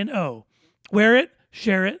Ryan O. Wear it,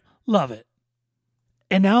 share it, love it.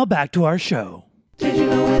 And now back to our show. Did you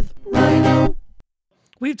know with Rhino?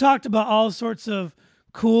 We've talked about all sorts of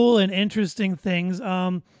cool and interesting things,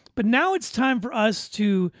 but now it's time for us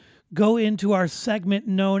to go into our segment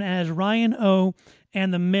known as Ryan O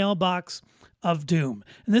and the Mailbox of Doom.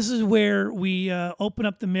 And this is where we open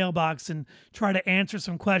up the mailbox and try to answer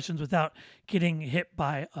some questions without getting hit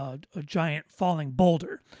by a giant falling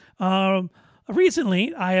boulder.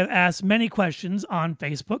 Recently, I have asked many questions on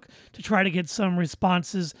Facebook to try to get some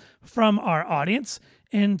responses from our audience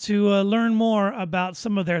and to learn more about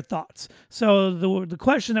some of their thoughts. So the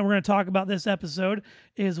question that we're going to talk about this episode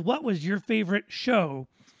is, what was your favorite show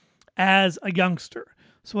as a youngster?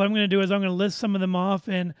 So what I'm going to do is I'm going to list some of them off,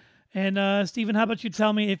 and Stephen, how about you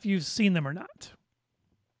tell me if you've seen them or not?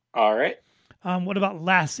 All right. What about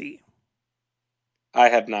Lassie? I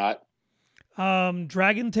have not.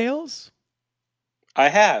 Dragon Tales? I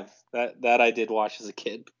have. That I did watch as a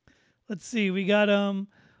kid. Let's see. We got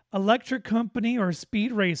Electric Company or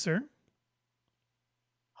Speed Racer.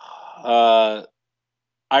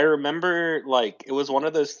 I remember, like, it was one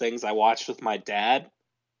of those things I watched with my dad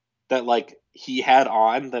that, like, he had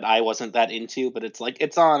on that I wasn't that into, but it's like,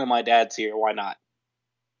 it's on and my dad's here, why not?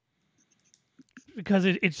 Because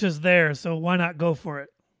it's just there, so why not go for it?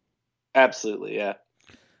 Absolutely, yeah.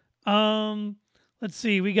 Um, let's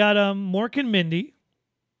see. We got Mork and Mindy,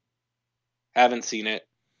 Haven't seen it.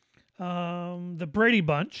 the Brady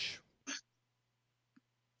Bunch.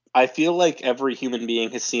 I feel like every human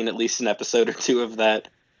being has seen at least an episode or two of that.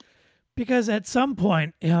 Because at some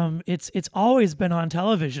point, it's always been on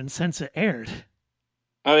television since it aired.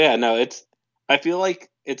 Oh yeah, no, I feel like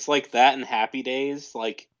it's like that in Happy Days.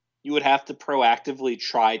 Like you would have to proactively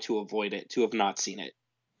try to avoid it to have not seen it.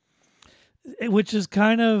 Which is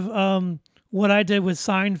kind of what I did with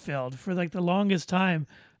Seinfeld for like the longest time.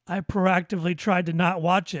 I proactively tried to not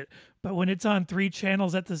watch it, but when it's on 3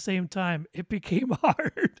 channels at the same time, it became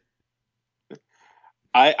hard.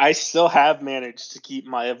 I still have managed to keep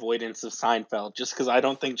my avoidance of Seinfeld just because I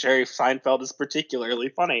don't think Jerry Seinfeld is particularly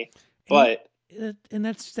funny. But And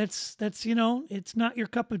that's it's not your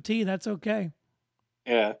cup of tea. That's okay.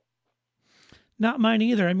 yeah, Not mine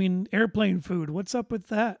either. I mean, airplane food. What's up with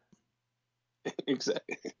that?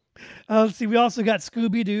 exactly. Let's see. We also got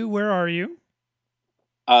Scooby Doo. Where are you?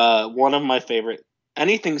 One of my favorite.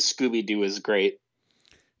 Anything Scooby Doo is great.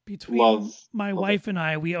 Between my love wife and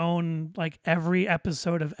I, we own like every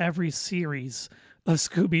episode of every series of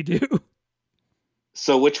Scooby Doo.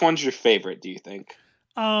 So, which one's your favorite? Do you think?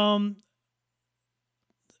 Um,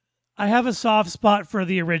 I have a soft spot for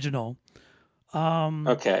the original.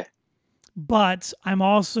 Okay. But I'm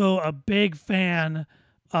also a big fan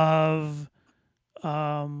of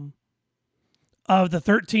um of the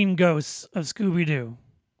 13 Ghosts of Scooby Doo.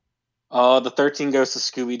 The 13 Ghosts of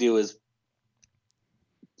Scooby Doo is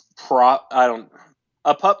I don't.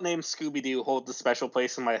 A pup named Scooby Doo holds a special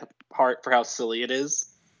place in my heart for how silly it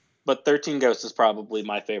is. But 13 Ghosts is probably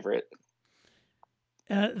my favorite.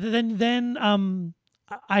 Then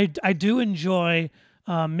I do enjoy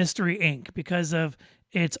Mystery Inc. because of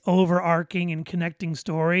its overarching and connecting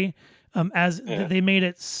story. They made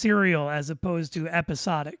it serial as opposed to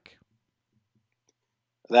episodic.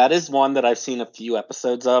 That is one that I've seen a few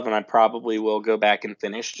episodes of, and I probably will go back and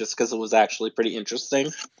finish just because it was actually pretty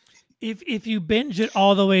interesting. If you binge it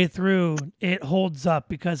all the way through, it holds up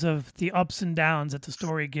because of the ups and downs that the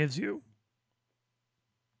story gives you.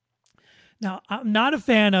 Now, I'm not a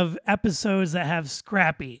fan of episodes that have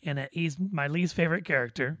Scrappy in it. He's my least favorite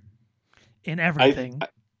character in everything.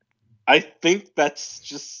 I think that's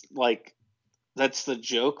just like that's the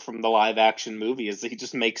joke from the live action movie is that he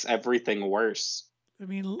just makes everything worse. I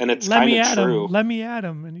mean, and it's kind of true. Let me at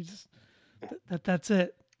him, and he just that's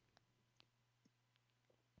it.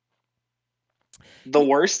 The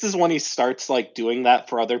worst is when he starts like doing that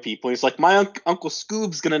for other people. He's like, "My Uncle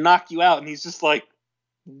Scoob's gonna knock you out," and he's just like,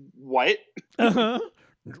 "What? Uh-huh.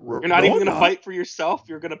 You're not even gonna fight for yourself?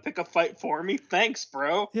 You're gonna pick a fight for me? Thanks,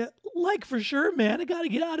 bro." Yeah, like for sure, man. I gotta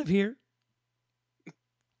get out of here.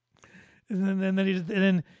 And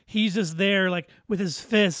then he's just there, like with his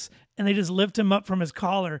fists, and they just lift him up from his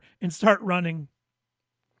collar and start running.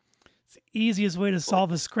 It's the easiest way to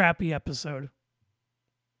solve a Scrappy episode.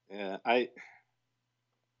 Yeah,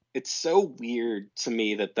 it's so weird to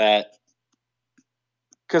me that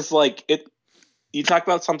because like you talk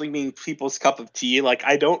about something being people's cup of tea. Like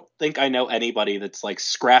I don't think I know anybody that's like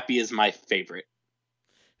Scrappy is my favorite.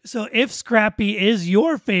 So if Scrappy is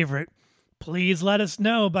your favorite, please let us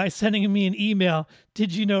know by sending me an email.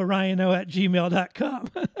 didyouknowryano@gmail.com.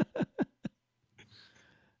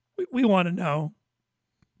 we want to know.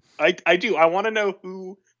 I do. I want to know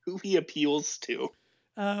who he appeals to.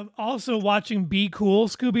 Also watching Be Cool,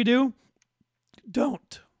 Scooby-Doo.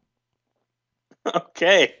 Don't.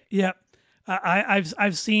 Okay. Yep.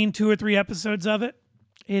 I've seen 2 or 3 episodes of it.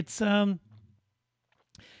 It's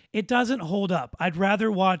it doesn't hold up. I'd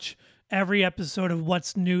rather watch every episode of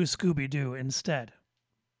What's New Scooby-Doo instead.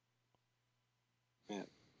 Yeah.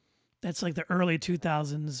 That's like the early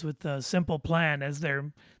 2000s with the Simple Plan as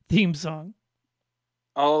their theme song.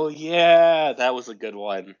 Oh yeah, that was a good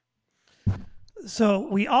one. So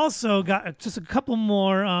we also got just a couple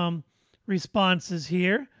more responses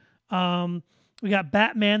here. We got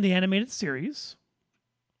Batman the Animated Series.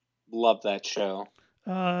 Love that show.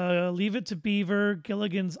 Leave It to Beaver,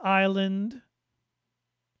 Gilligan's Island.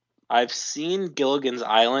 I've seen Gilligan's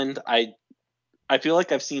Island. I feel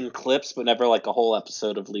like I've seen clips, but never like a whole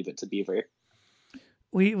episode of Leave It to Beaver.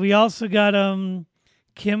 We also got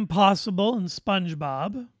Kim Possible and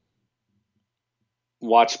SpongeBob.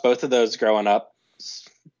 Watched both of those growing up.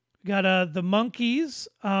 We got the Monkeys,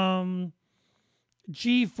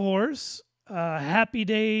 G-Force, Happy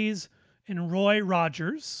Days, and Roy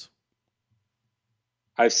Rogers.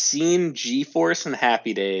 I've seen G-Force and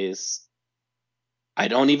Happy Days. I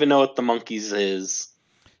don't even know what the Monkees is.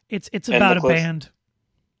 It's about a band.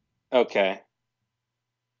 Okay.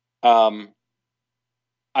 I've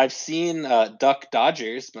seen Duck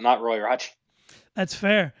Dodgers, but not Roy Rogers. That's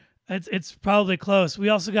fair. It's probably close. We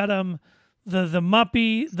also got the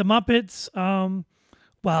Muppets,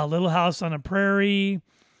 Little House on the Prairie,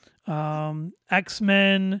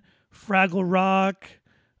 X-Men, Fraggle Rock,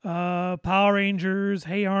 Power Rangers,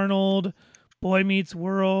 Hey Arnold, Boy Meets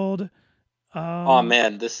World. Oh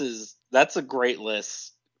man, that's a great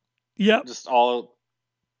list. Yep. Just all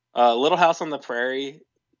Little House on the Prairie,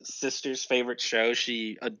 sister's favorite show.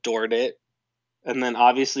 She adored it. And then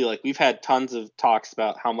obviously, like, we've had tons of talks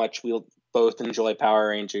about how much we'll both enjoy Power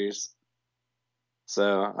Rangers.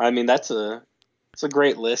 So I mean, it's a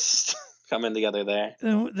great list coming together there.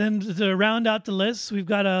 Then to round out the list, we've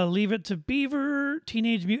got Leave It to Beaver,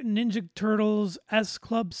 Teenage Mutant Ninja Turtles, S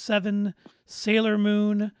Club 7, Sailor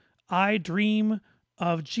Moon, I Dream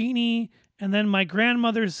of Jeannie, and then my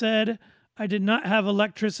grandmother said I did not have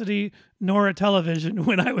electricity nor a television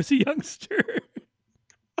when I was a youngster.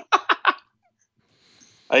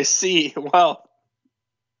 I see. Well,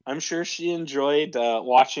 I'm sure she enjoyed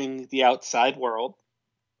watching The Outside World.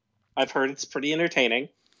 I've heard it's pretty entertaining.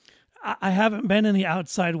 I haven't been in the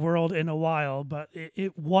outside world in a while, but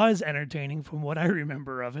it was entertaining from what I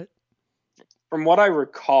remember of it. From what I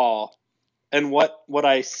recall, and what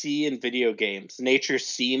I see in video games, nature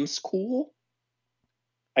seems cool.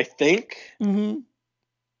 I think. Mm-hmm.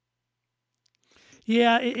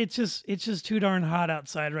 Yeah, it's just too darn hot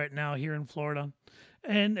outside right now here in Florida,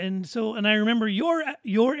 and I remember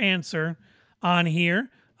your answer on here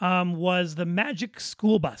was the Magic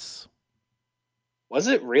School Bus. Was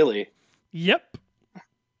it really? Yep.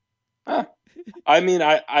 Huh. I mean,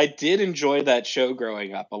 I did enjoy that show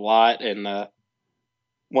growing up a lot, and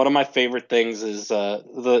one of my favorite things is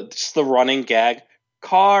the running gag,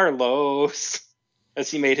 Carlos, as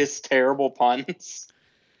he made his terrible puns.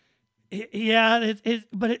 Yeah,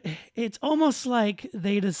 it's almost like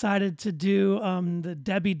they decided to do the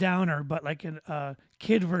Debbie Downer, but like a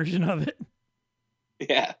kid version of it.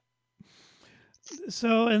 Yeah.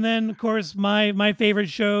 So, and then of course my favorite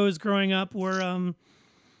shows growing up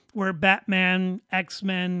were Batman,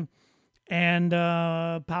 X-Men, and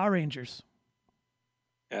Power Rangers.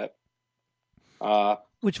 Yep.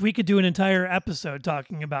 Which we could do an entire episode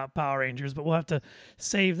talking about Power Rangers, but we'll have to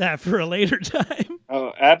save that for a later time.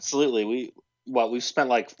 Oh, absolutely. We've spent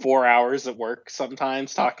like 4 hours at work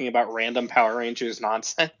sometimes talking about random Power Rangers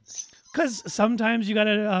nonsense. Because sometimes you got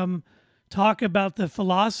to talk about the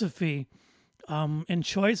philosophy and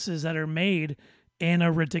choices that are made in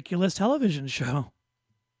a ridiculous television show.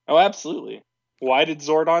 Oh, absolutely. Why did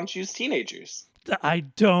Zordon choose teenagers? I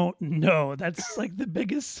don't know. That's like the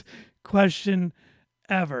biggest question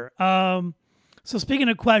ever. So speaking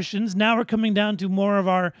of questions, now we're coming down to more of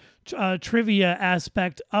our trivia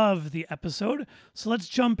aspect of the episode. So let's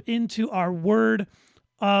jump into our word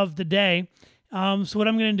of the day. So what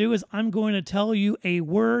I'm going to do is I'm going to tell you a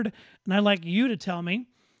word, and I'd like you to tell me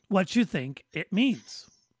what you think it means.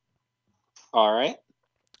 All right.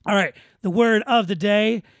 All right. The word of the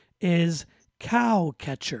day is cow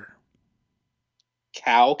catcher.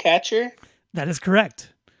 Cow catcher? That is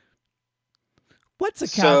correct. What's a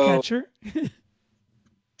cow catcher?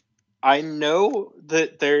 I know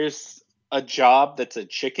that there's a job that's a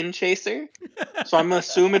chicken chaser, so I'm going to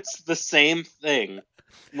assume it's the same thing,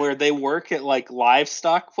 where they work at like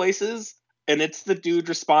livestock places, and it's the dude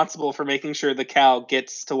responsible for making sure the cow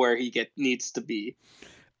gets to where he needs to be.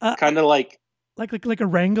 Kind of like a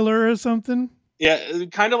wrangler or something. Yeah,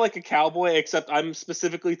 kind of like a cowboy, except I'm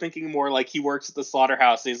specifically thinking more like he works at the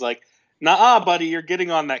slaughterhouse. And he's like, "Nah, buddy, you're getting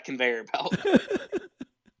on that conveyor belt."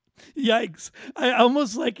 Yikes! I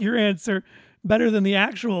almost like your answer better than the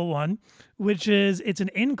actual one, which is it's an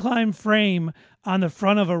incline frame on the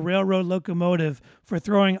front of a railroad locomotive for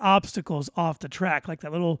throwing obstacles off the track, like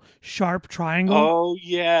that little sharp triangle. Oh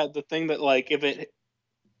yeah, the thing that like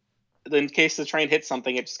in case the train hits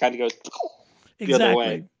something, it just kind of goes the other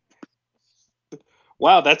way.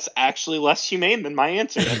 Wow, that's actually less humane than my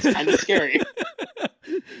answer. That's kind of scary.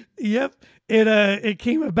 Yep, it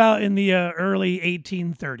came about in the early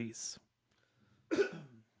 1830s.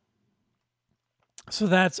 So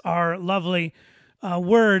that's our lovely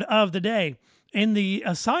word of the day. In the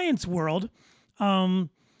science world,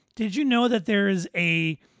 did you know that there is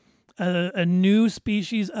a new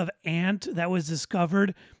species of ant that was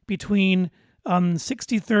discovered between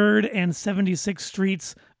 63rd and 76th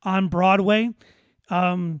Streets on Broadway?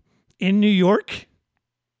 in New York.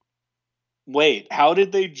 Wait, how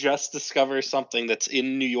did they just discover something that's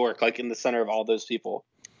in New York, like in the center of all those people?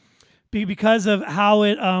 Because of how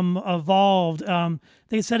it evolved.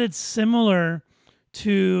 They said it's similar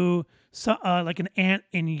to like an ant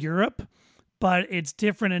in Europe, but it's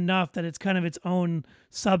different enough that it's kind of its own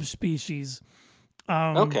subspecies.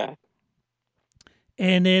 Okay.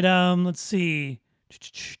 And it let's see,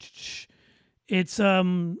 it's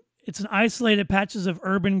an isolated patches of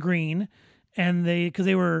urban green, and because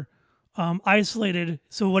they were isolated.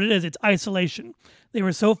 So what it is, it's isolation. They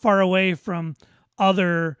were so far away from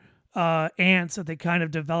other ants that they kind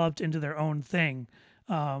of developed into their own thing,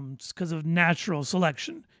 just because of natural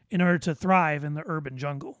selection in order to thrive in the urban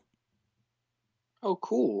jungle. Oh,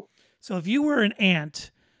 cool. So if you were an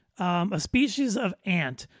ant, a species of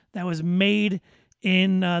ant that was made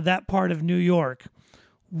in that part of New York,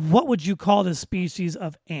 what would you call this species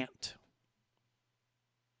of ant?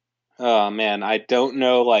 Oh man, I don't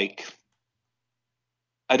know I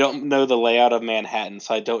don't know the layout of Manhattan,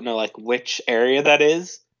 so I don't know like which area that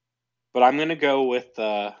is. But I'm gonna go with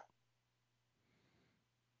I'm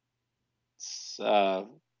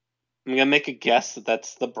gonna make a guess that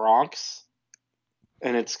that's the Bronx,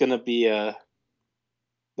 and it's gonna be the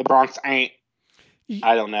Bronx ain't.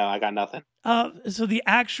 I don't know. I got nothing. So the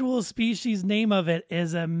actual species name of it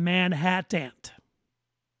is a Manhattan.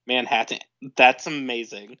 Manhattan. That's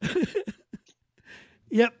amazing.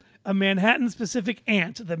 Yep, a Manhattan specific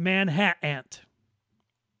ant, the Manhattan ant.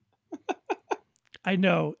 I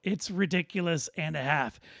know, it's ridiculous and a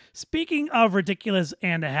half. Speaking of ridiculous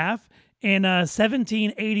and a half, in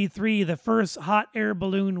 1783, the first hot air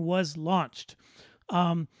balloon was launched.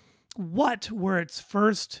 What were its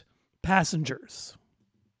first passengers?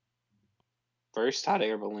 First hot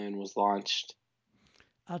air balloon was launched.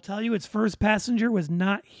 I'll tell you, its first passenger was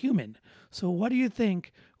not human. So, what do you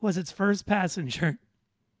think was its first passenger?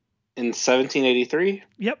 In 1783?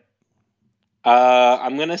 Yep.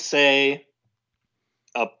 I'm gonna say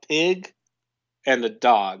a pig and a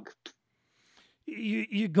dog.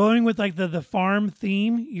 You're going with like the farm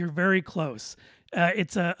theme. You're very close.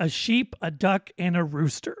 It's a sheep, a duck, and a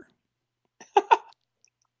rooster.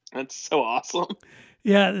 That's so awesome.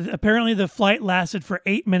 Yeah, apparently the flight lasted for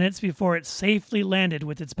 8 minutes before it safely landed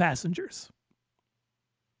with its passengers.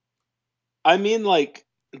 I mean, like,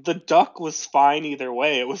 the duck was fine either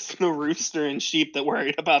way. It was the rooster and sheep that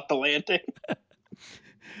worried about the landing.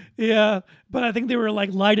 Yeah, but I think they were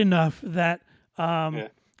like light enough that Yeah.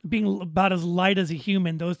 being about as light as a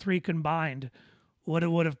human, those three combined would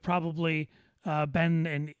have probably been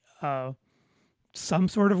an some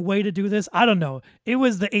sort of way to do this. I don't know. It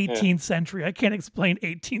was the 18th century. I can't explain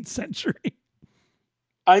 18th century.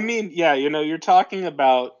 I mean, yeah, you're talking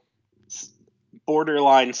about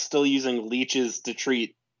borderline still using leeches to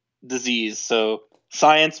treat disease, so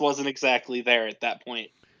science wasn't exactly there at that point.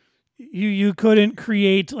 You couldn't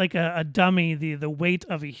create like a dummy the weight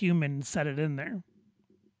of a human and set it in there.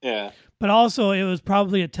 Yeah. But also, it was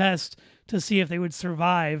probably a test to see if they would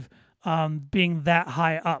survive being that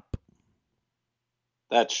high up.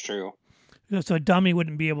 That's true. So a dummy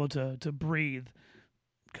wouldn't be able to breathe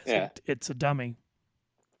because it's a dummy.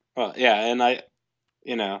 Well, yeah, and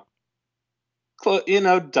you know,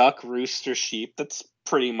 duck, rooster, sheep. That's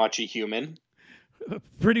pretty much a human.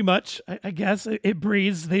 Pretty much, I guess. It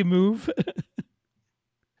breathes, they move.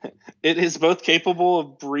 It is both capable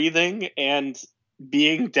of breathing and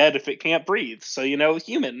being dead if it can't breathe. So,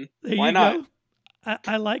 human. There Why you not? go.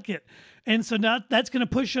 I like it. And so now that's going to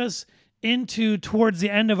push us into towards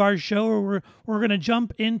the end of our show, where we're going to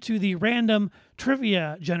jump into the random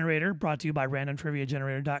trivia generator, brought to you by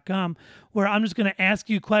randomtriviagenerator.com, where I'm just going to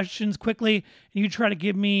ask you questions quickly, and you try to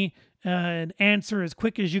give me an answer as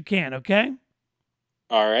quick as you can, okay?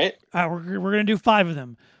 All right. We're going to do 5 of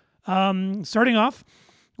them. Starting off,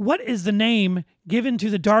 what is the name given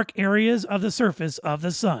to the dark areas of the surface of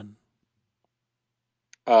the sun?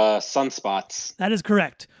 Sunspots. That is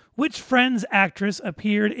correct. Which Friends actress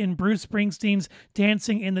appeared in Bruce Springsteen's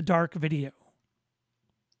Dancing in the Dark video?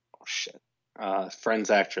 Oh shit. Friends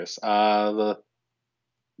actress. The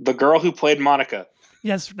girl who played Monica.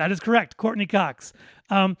 Yes, that is correct. Courtney Cox.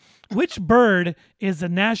 Which bird is the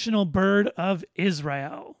national bird of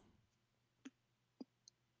Israel?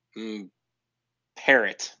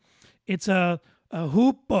 Parrot. It's a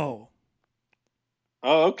hoopoe.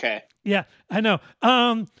 Oh, okay. Yeah, I know.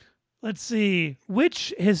 Let's see. What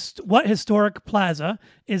historic plaza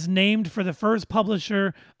is named for the first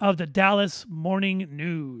publisher of the Dallas Morning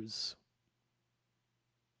News?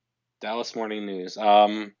 Dallas Morning News.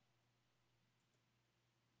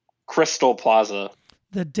 Crystal Plaza.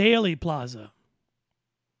 The Daily Plaza.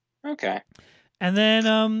 Okay. And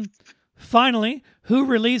then finally, who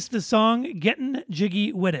released the song Gettin'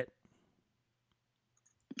 Jiggy With It?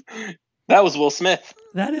 That was Will Smith.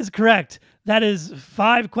 That is correct. That is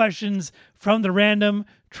 5 questions from the random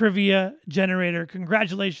trivia generator.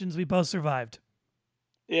 Congratulations, we both survived.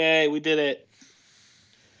 Yay, we did it.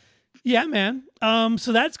 Yeah, man.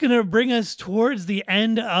 So that's gonna bring us towards the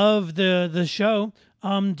end of the show.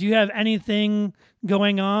 Do you have anything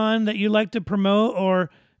going on that you'd like to promote, or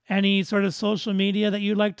any sort of social media that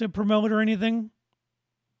you'd like to promote, or anything?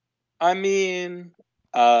 I mean,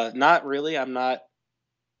 not really.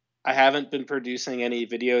 I haven't been producing any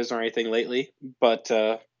videos or anything lately, but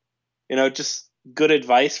just good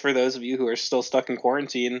advice for those of you who are still stuck in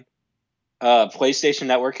quarantine. PlayStation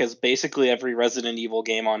Network has basically every Resident Evil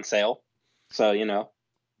game on sale. So,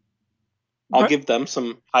 I'll give them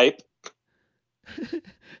some hype.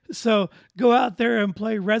 So go out there and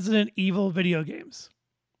play Resident Evil video games.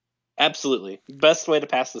 Absolutely. Best way to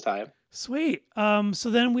pass the time. Sweet. So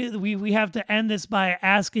then we have to end this by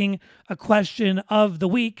asking a question of the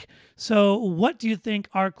week. So what do you think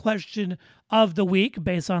our question of the week,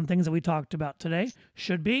 based on things that we talked about today,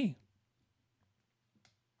 should be?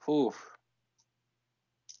 Ooh.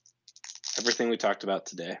 Everything we talked about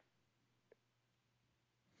today.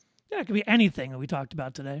 Yeah, it could be anything that we talked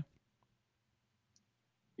about today.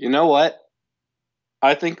 You know what?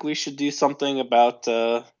 I think we should do something about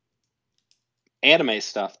anime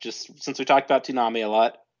stuff, just since we talked about Toonami a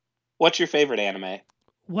lot. What's your favorite anime?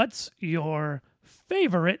 What's your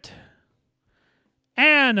favorite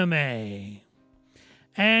anime?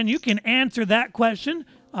 And you can answer that question.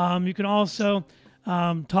 You can also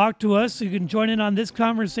talk to us. You can join in on this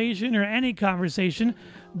conversation or any conversation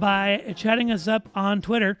by chatting us up on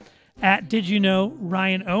Twitter at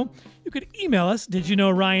DidYouKnowRyanO. You could email us,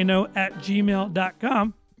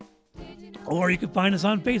 didyouknowryano@gmail.com. Or you can find us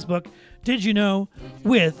on Facebook, Did You Know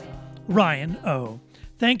with Ryan O.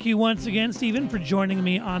 Thank you once again, Stephen, for joining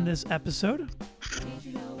me on this episode.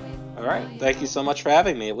 All right. Thank you so much for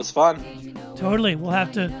having me. It was fun. Totally. We'll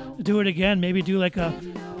have to do it again. Maybe do like a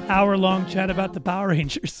hour-long chat about the Power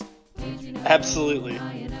Rangers. Absolutely.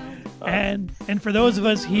 And for those of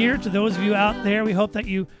us here, to those of you out there, we hope that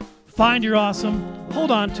you find your awesome, hold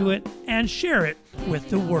on to it, and share it with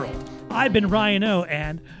the world. I've been Ryan O,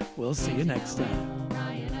 and we'll see you next time.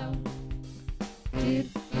 Did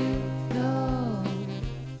you know?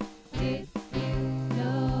 Did